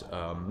list,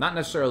 not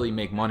necessarily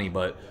make money,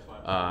 but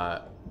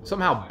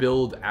somehow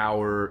build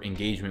our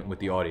engagement with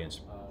the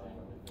audience.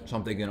 So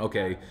I'm thinking,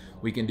 okay,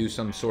 we can do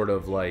some sort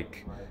of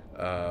like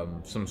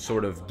some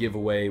sort of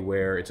giveaway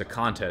where it's a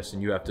contest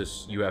and you have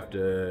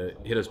to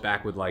hit us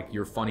back with like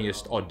your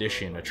funniest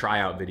audition, a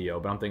tryout video.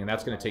 But I'm thinking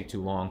that's going to take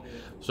too long.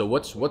 So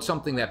what's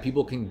something that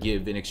people can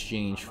give in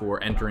exchange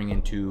for entering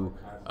into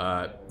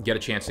get a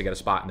chance to get a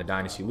spot in the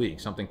Dynasty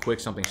League? Something quick,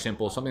 something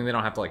simple, something they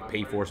don't have to like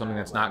pay for, something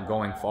that's not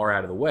going far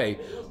out of the way.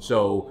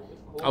 So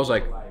I was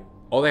like,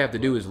 all they have to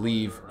do is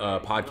leave a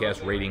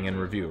podcast rating and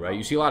review, right?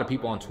 You see a lot of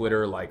people on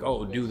Twitter like,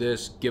 oh, do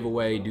this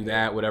giveaway, do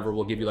that, whatever.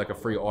 We'll give you like a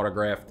free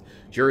autographed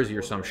jersey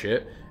or some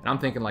shit. And I'm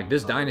thinking like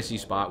this Dynasty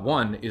spot,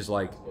 one is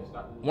like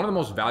one of the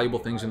most valuable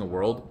things in the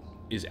world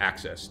is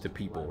access to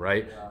people,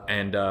 right?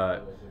 And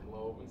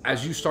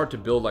as you start to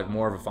build like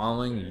more of a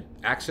following,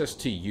 access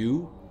to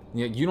you,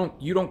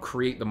 you don't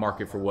create the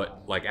market for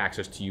what like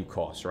access to you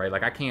costs, right?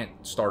 Like I can't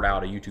start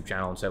out a YouTube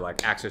channel and say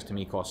like access to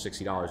me costs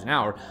 $60 an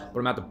hour, but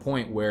I'm at the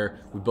point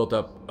where we built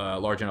up a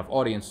large enough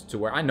audience to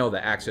where I know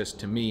that access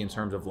to me in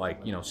terms of like,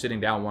 you know,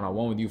 sitting down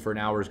one-on-one with you for an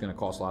hour is going to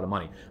cost a lot of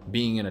money.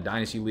 Being in a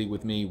Dynasty League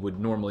with me would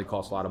normally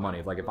cost a lot of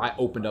money. Like if I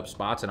opened up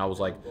spots and I was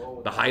like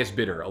the highest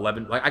bidder,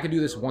 11, like I could do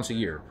this once a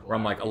year where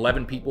I'm like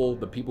 11 people,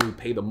 the people who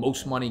pay the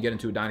most money get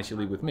into a Dynasty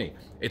League with me.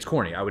 It's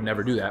corny. I would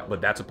never do that,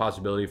 but that's a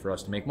possibility for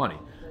us to make money.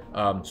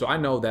 So I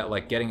know that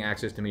like getting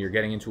access to me or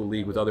getting into a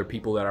league with other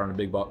people that are on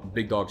a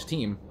Big Dogs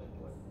team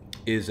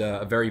is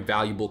a very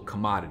valuable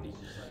commodity.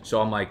 So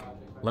I'm like,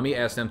 let me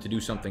ask them to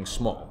do something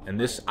small. And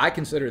this, I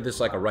consider this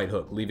like a right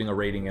hook, leaving a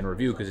rating and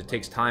review, because it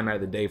takes time out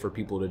of the day for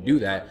people to do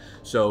that.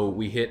 So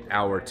we hit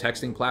our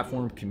texting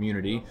platform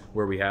community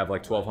where we have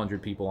like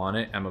 1,200 people on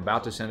it. I'm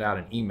about to send out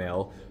an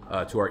email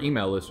to our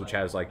email list, which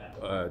has like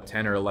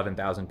 10 or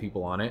 11,000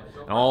 people on it.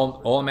 And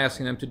all I'm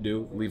asking them to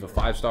do, leave a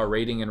 5-star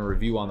rating and a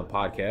review on the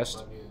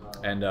podcast.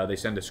 And they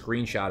send a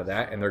screenshot of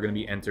that, and they're going to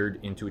be entered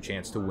into a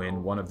chance to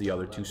win one of the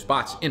other 2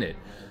 spots in it.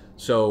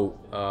 So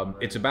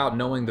it's about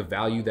knowing the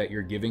value that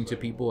you're giving to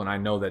people, and I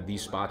know that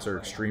these spots are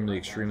extremely,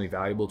 extremely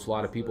valuable to a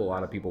lot of people. A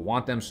lot of people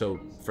want them, so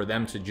for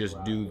them to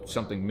just do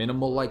something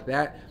minimal like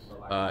that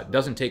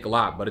doesn't take a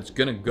lot, but it's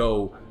going to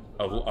go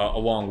a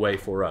long way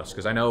for us.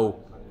 Because I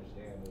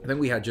think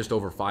we had just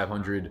over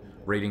 500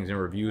 ratings and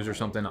reviews or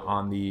something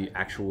on the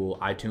actual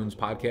iTunes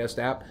podcast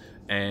app.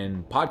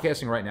 And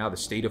podcasting right now, the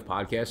state of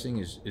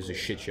podcasting is a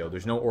shit show.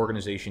 There's no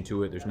organization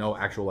to it. There's no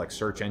actual like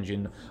search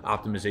engine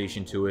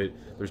optimization to it.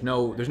 There's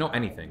no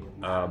anything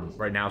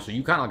right now. So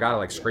you kind of got to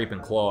like scrape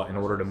and claw in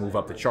order to move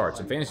up the charts.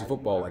 In fantasy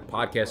football, like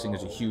podcasting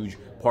is a huge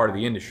part of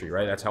the industry,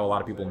 right? That's how a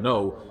lot of people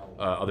know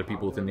other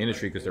people within the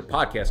industry, because their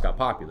podcast got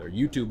popular.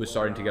 YouTube is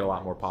starting to get a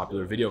lot more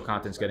popular. Video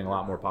content's getting a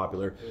lot more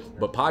popular.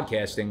 But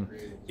podcasting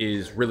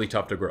is really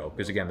tough to grow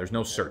because, again, there's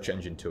no search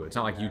engine to it. It's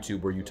not like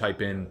YouTube where you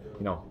type in,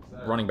 you know,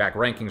 running back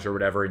rankings or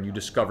whatever and you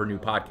discover new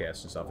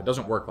podcasts and stuff. It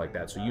doesn't work like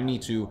that. So you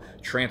need to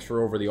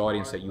transfer over the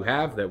audience that you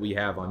have, that we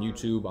have on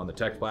YouTube, on the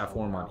text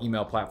platform, on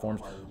email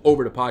platforms,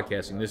 over to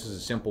podcasting. This is a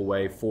simple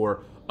way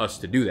for us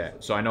to do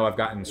that. So I know I've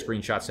gotten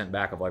screenshots sent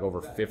back of like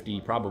over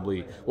 50,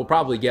 we'll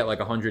probably get like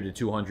 100 to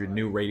 200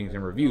 new ratings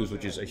and reviews,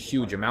 which is a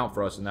huge amount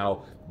for us, and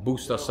that'll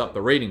boost us up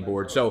the rating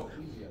board. So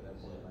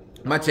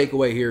my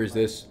takeaway here is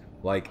this: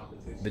 like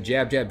the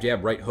jab, jab,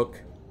 jab, right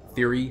hook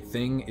theory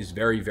thing is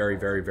very, very,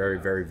 very, very,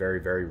 very, very,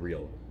 very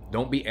real.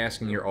 Don't be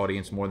asking your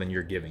audience more than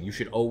you're giving. You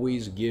should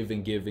always give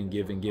and give and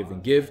give and give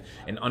and give,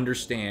 and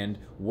understand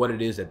what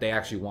it is that they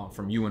actually want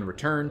from you in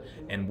return.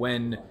 And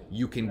when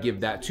you can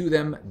give that to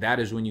them, that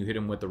is when you hit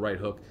them with the right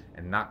hook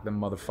and knock them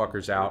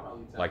motherfuckers out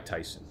like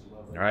Tyson.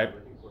 All right?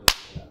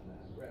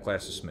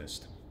 Class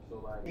dismissed.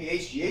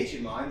 HGH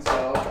in mind, so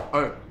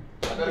Alright.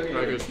 I better Can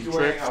I get do some anything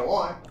tricks? I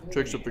want.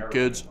 Tricks up for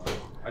kids.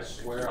 I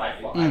swear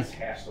I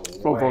passed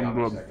away. So fucking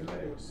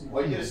good.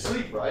 Well, you get to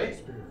sleep, right?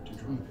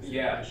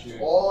 Yeah.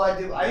 All I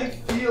did, I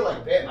didn't feel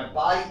like bad. My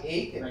body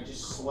ached and I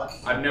just slept.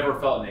 I've never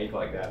felt an ache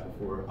like that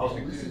before. I was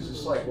like, this is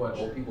just like what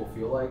old people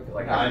feel like.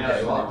 Like I know,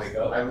 every day when they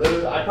wake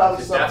up. I probably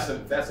If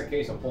slept. that's the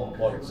case, I'm pulling the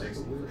plug at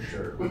 60 for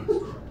sure.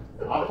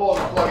 I'm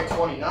pulling the plug at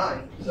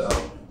 29,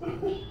 so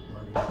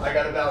I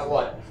got about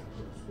what?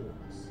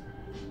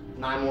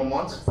 9 more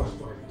months?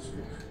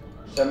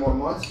 7 more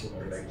months?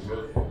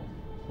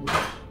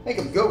 Make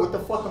him good. What the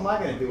fuck am I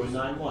gonna do in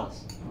 9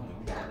 months?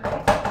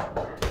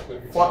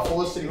 Fuck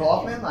Felicity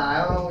Hoffman?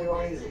 I don't know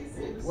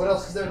what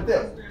else is there to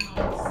do.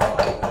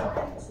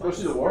 Go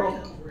see the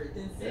world.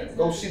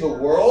 Go see the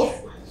world?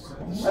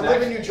 I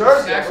live in New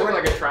Jersey. Snacks look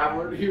like a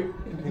traveler to you.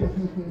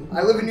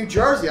 I live in New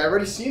Jersey. I've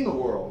already seen the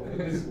world.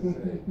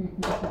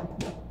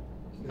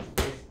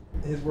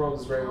 His world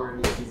is right where it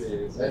needs to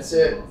be. That's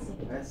it.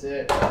 That's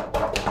it.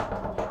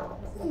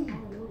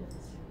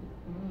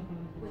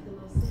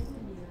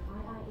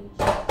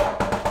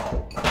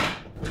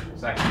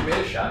 Zach, you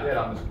made a shot yet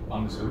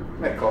on this hoop?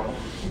 Made a couple.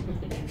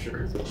 I'm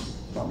sure.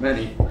 Not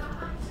many.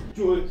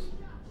 Julius.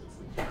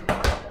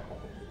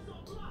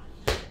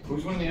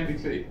 Who's winning the MVP?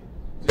 Is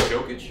it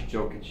Jokic?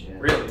 Jokic, yeah.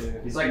 Really?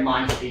 He's like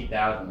minus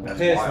 8,000. I'm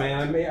pissed,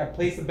 man. I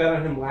placed a bet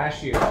on him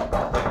last year, like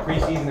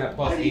preseason at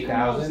plus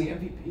 8,000.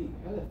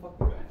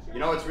 You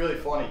know, it's really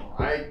funny.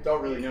 I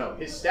don't really know.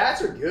 His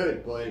stats are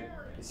good, but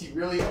is he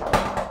really?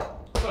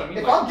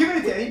 If I'm giving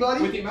it to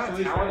anybody, with the amount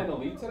of talent in the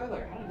league today,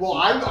 like, well,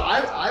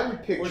 I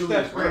would pick Or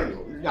Julius Steph Curry.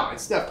 Randle. No,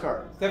 it's Steph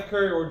Curry. Steph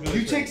Curry or Julius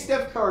You take Randle.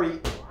 Steph Curry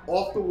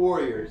off the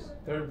Warriors.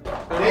 They're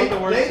one of the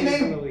worst teams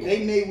in the league.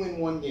 They may win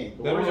one game.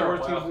 They're one of the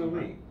worst teams in the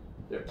league.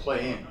 They're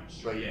play-in,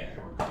 but yeah.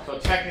 So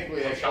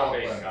technically, they fall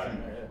play.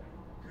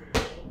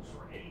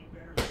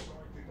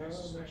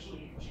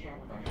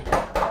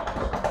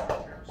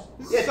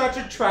 This is such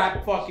a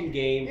trap fucking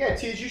game. Yeah,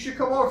 Tej, you should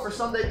come over for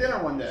Sunday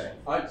dinner one day.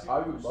 I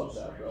would love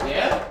that, bro.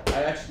 Yeah?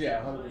 I actually,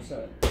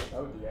 100%. I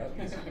would do that.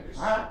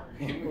 Huh?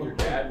 Your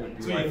dad would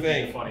be What do you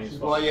think? funny as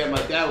fuck. Well, yeah,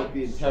 my dad would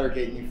be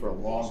interrogating you for a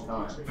long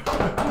time.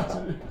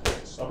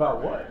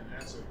 About what?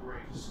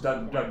 Just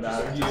doesn't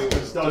matter.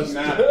 It doesn't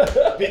matter.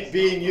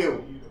 Being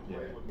you.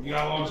 You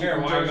got long hair.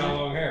 Why you got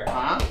long hair?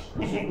 Huh?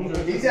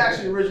 He's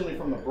actually originally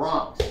from the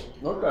Bronx.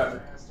 Okay.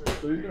 So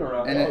he's been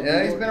around. And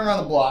yeah, he's been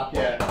around the block,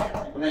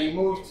 yeah. And then he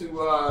moved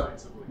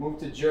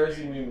to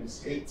Jersey when he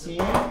was 18.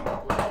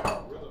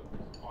 And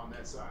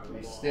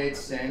he stayed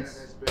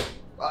since.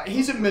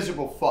 He's a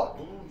miserable fuck.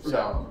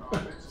 So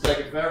it's like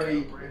a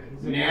very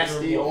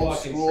nasty, old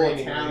school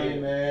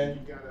Italian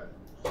man.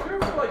 You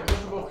ever feel like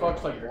miserable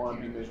fucks like want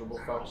to be miserable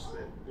fucks?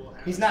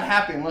 He's not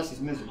happy unless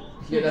he's miserable.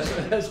 Yeah,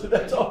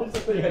 that's always the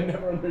thing I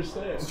never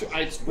understand.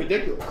 It's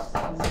ridiculous.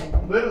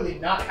 Literally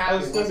not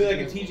happy. It's gonna be like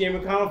a TJ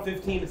McConnell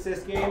 15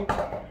 assist game.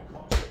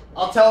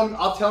 I'll tell him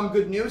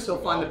good news. He'll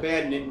find the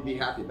bad and be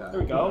happy about it.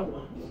 There we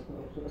go.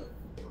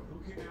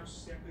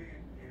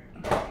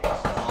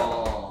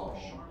 Oh.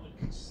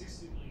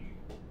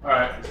 All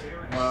right.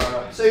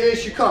 So here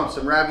she comes.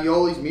 Some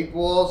raviolis,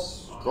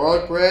 meatballs,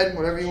 garlic bread,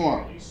 whatever you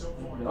want.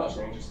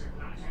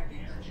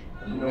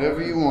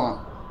 Whatever you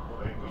want.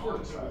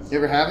 You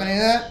ever have any of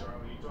that?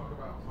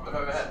 I've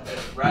ever had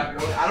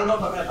ravioli. I don't know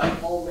if I've had like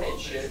homemade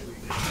shit.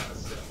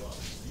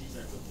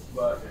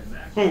 But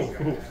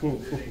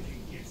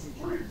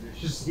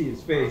Just see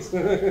his face.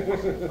 Really?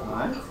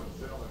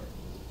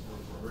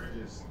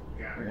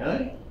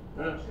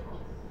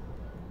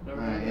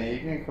 Alright, yeah, you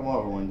can come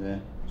over one day.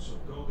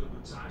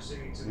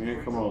 You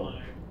can come over.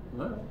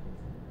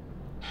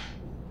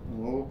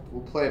 We'll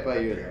play it by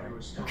ear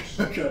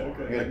though.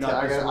 okay. I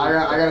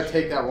gotta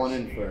take that one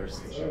in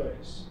first.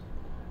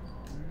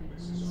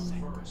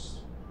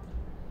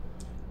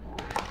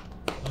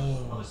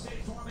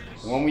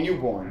 When were you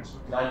born?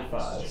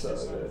 95, so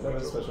that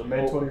was special.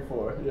 May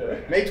 24, yeah.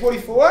 May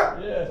 24?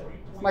 Yeah.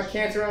 It's my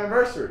cancer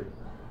anniversary.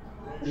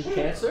 You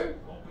cancer?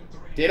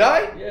 Did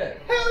I? Yeah.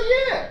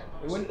 Hell yeah!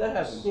 When did that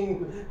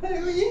happen?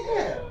 Hell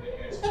yeah!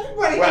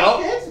 Everybody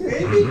Well- has cancer,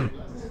 baby!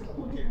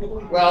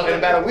 Well, in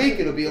about a week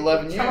it'll be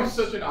 11 That was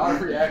years. such an odd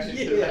reaction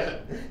to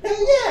that.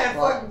 Hell yeah,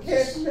 fucking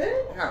cancer, man!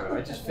 I don't know,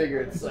 I just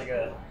figured it's like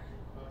a...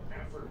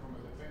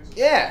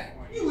 Yeah!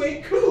 You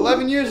ain't cool.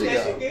 11 years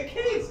Unless ago. you get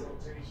cancer.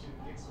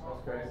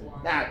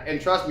 Nah, and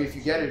trust me, if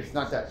you get it, it's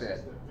not that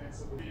bad.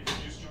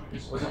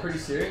 Was it pretty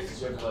serious? Did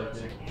you have to like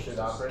get shit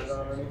operated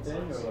on or anything?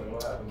 Or like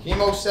what happened?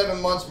 Chemo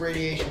 7 months,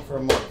 radiation for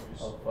a month.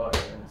 Oh fuck,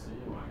 man. So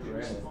you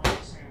ran it.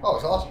 Oh,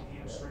 it's awesome.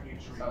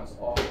 Sounds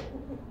awful.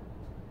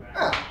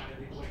 Ah.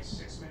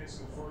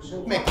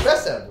 Make the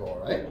best out of it all,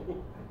 right?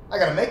 I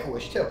got a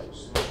Make-A-Wish too.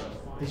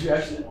 Did you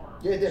actually?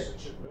 Yeah, I did.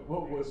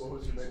 What was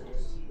your make?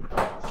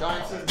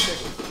 Giant season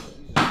tickets.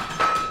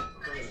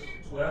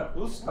 Yeah.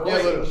 Yeah,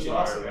 literally.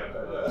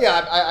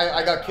 Yeah,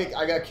 I got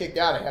kicked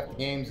out of half the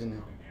games,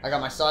 and I got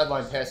my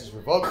sideline passes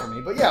revoked from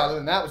me. But yeah, other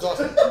than that, it was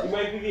awesome. You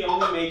might be the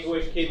only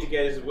Make-A-Wish kid to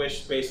get his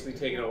wish basically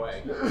taken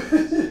away.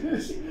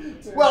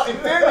 Well, in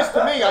fairness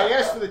to me, I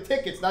asked for the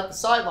tickets, not the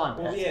sideline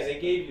passes. Well, yeah, they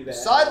gave you The that.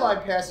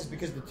 sideline passes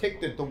because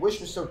the wish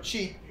was so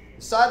cheap.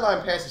 The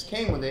sideline passes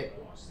came with it,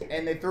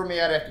 and they threw me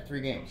out after 3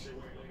 games.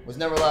 Was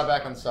never allowed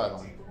back on the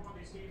sideline.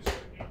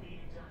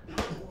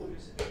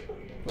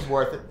 It was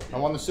worth it. I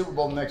won the Super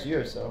Bowl the next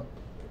year, so.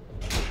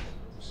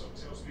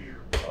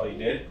 Oh, you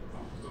did?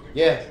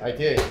 Yeah, I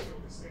did.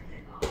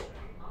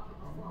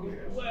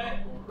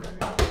 That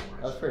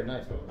was pretty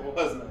nice. It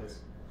was nice.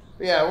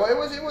 But yeah, well, it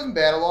wasn't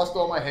bad. I lost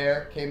all my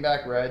hair, came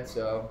back red,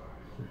 so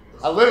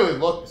I literally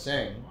look the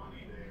same.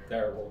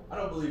 Terrible. I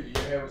don't believe you.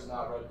 Your hair was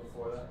not red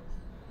before that.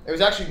 It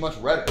was actually much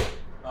redder.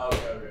 Oh,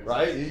 okay.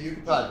 Right? You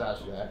could probably vouch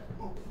for that.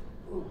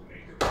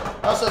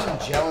 I also have some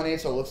gel in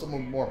it, so it looks a little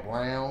more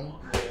brown.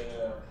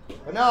 Yeah.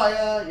 But no,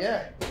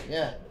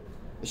 yeah.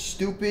 A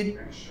stupid,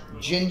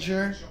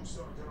 ginger,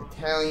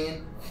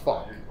 Italian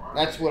fuck.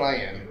 That's what I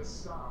am.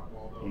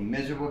 A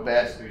miserable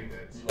bastard.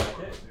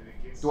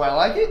 Do I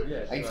like it?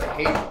 Yeah, I used to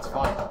hate it. It's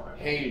fun.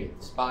 Hated it.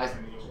 Despised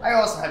it. I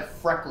also had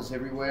freckles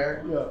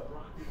everywhere. Yeah.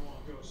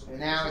 And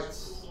now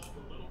it's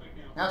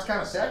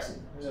kind of sexy.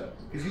 Yeah.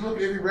 Because you look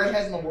at every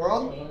redhead in the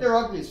world, they're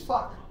ugly as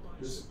fuck.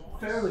 It's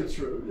fairly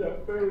true. Yeah,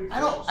 fairly true. I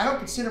don't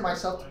consider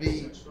myself to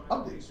be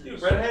ugly.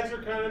 Dude, redheads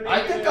are kind of.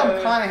 I think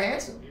I'm kind of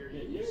handsome.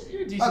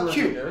 You're decent. I'm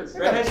cute.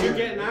 Redheads are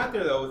getting out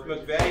there though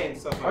with McVeigh and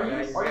stuff like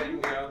that.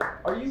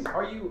 Are you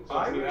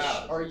Irish?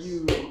 Are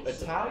you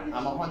Italian?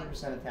 I'm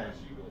 100% Italian.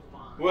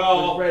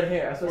 Well, with red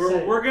hair.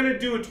 We're gonna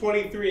do a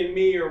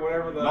 23andMe or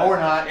whatever the No, we're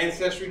not.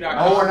 Ancestry.com.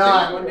 No, we're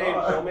not. One day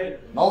and film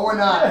it. No, we're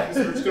not.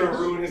 We're just gonna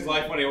ruin his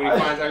life one day when he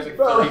finds out he's like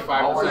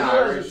 35%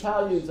 Irish.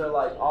 Italians are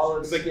like all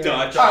It's like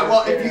Dutch. All right.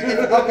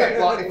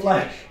 Well,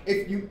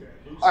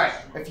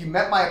 if you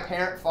met my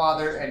apparent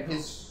father and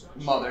his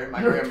mother,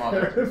 my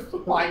grandmother,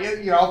 well,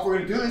 if we're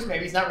gonna do this,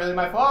 maybe he's not really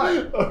my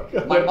father.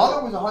 Okay. My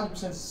mother was 100%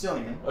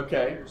 Sicilian.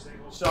 Okay.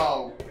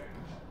 So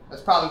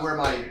that's probably where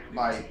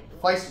my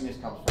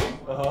feistiness comes from.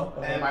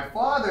 And my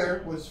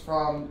father was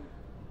from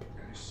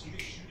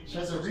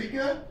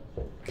Caesarea.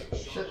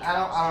 I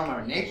don't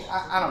remember. Naples.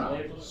 I don't know.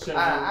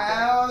 I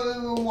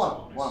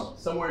one of them.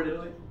 Somewhere in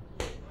Italy.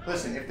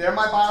 Listen, if they're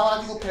my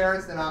biological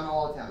parents, then I'm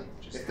all Italian.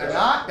 If they're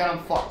not, then I'm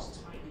fucked.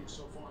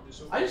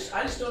 I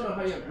just don't know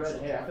how you have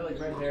red hair. I feel like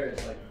red hair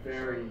is like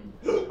very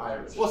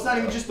Irish. Well, it's not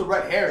even just the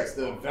red hair; it's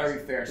the very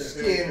fair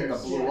skin, the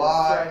blue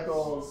eyes.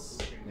 Freckles.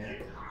 Yeah.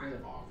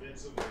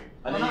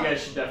 I think you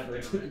guys should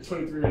definitely put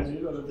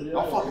 23andMe on the video.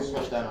 I'll fucking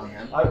switch that on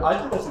him. I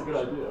think that's a good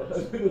idea. I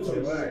think that's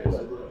a very good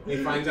idea.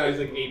 He finds out he's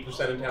like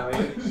 8%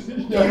 Italian.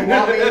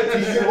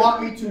 Do you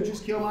want me to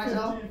just kill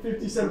myself?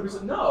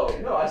 57%. No,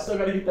 I still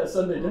gotta eat that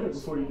Sunday dinner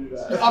before you do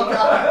that.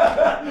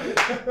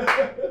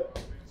 Okay.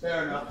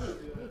 Fair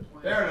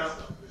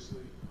enough.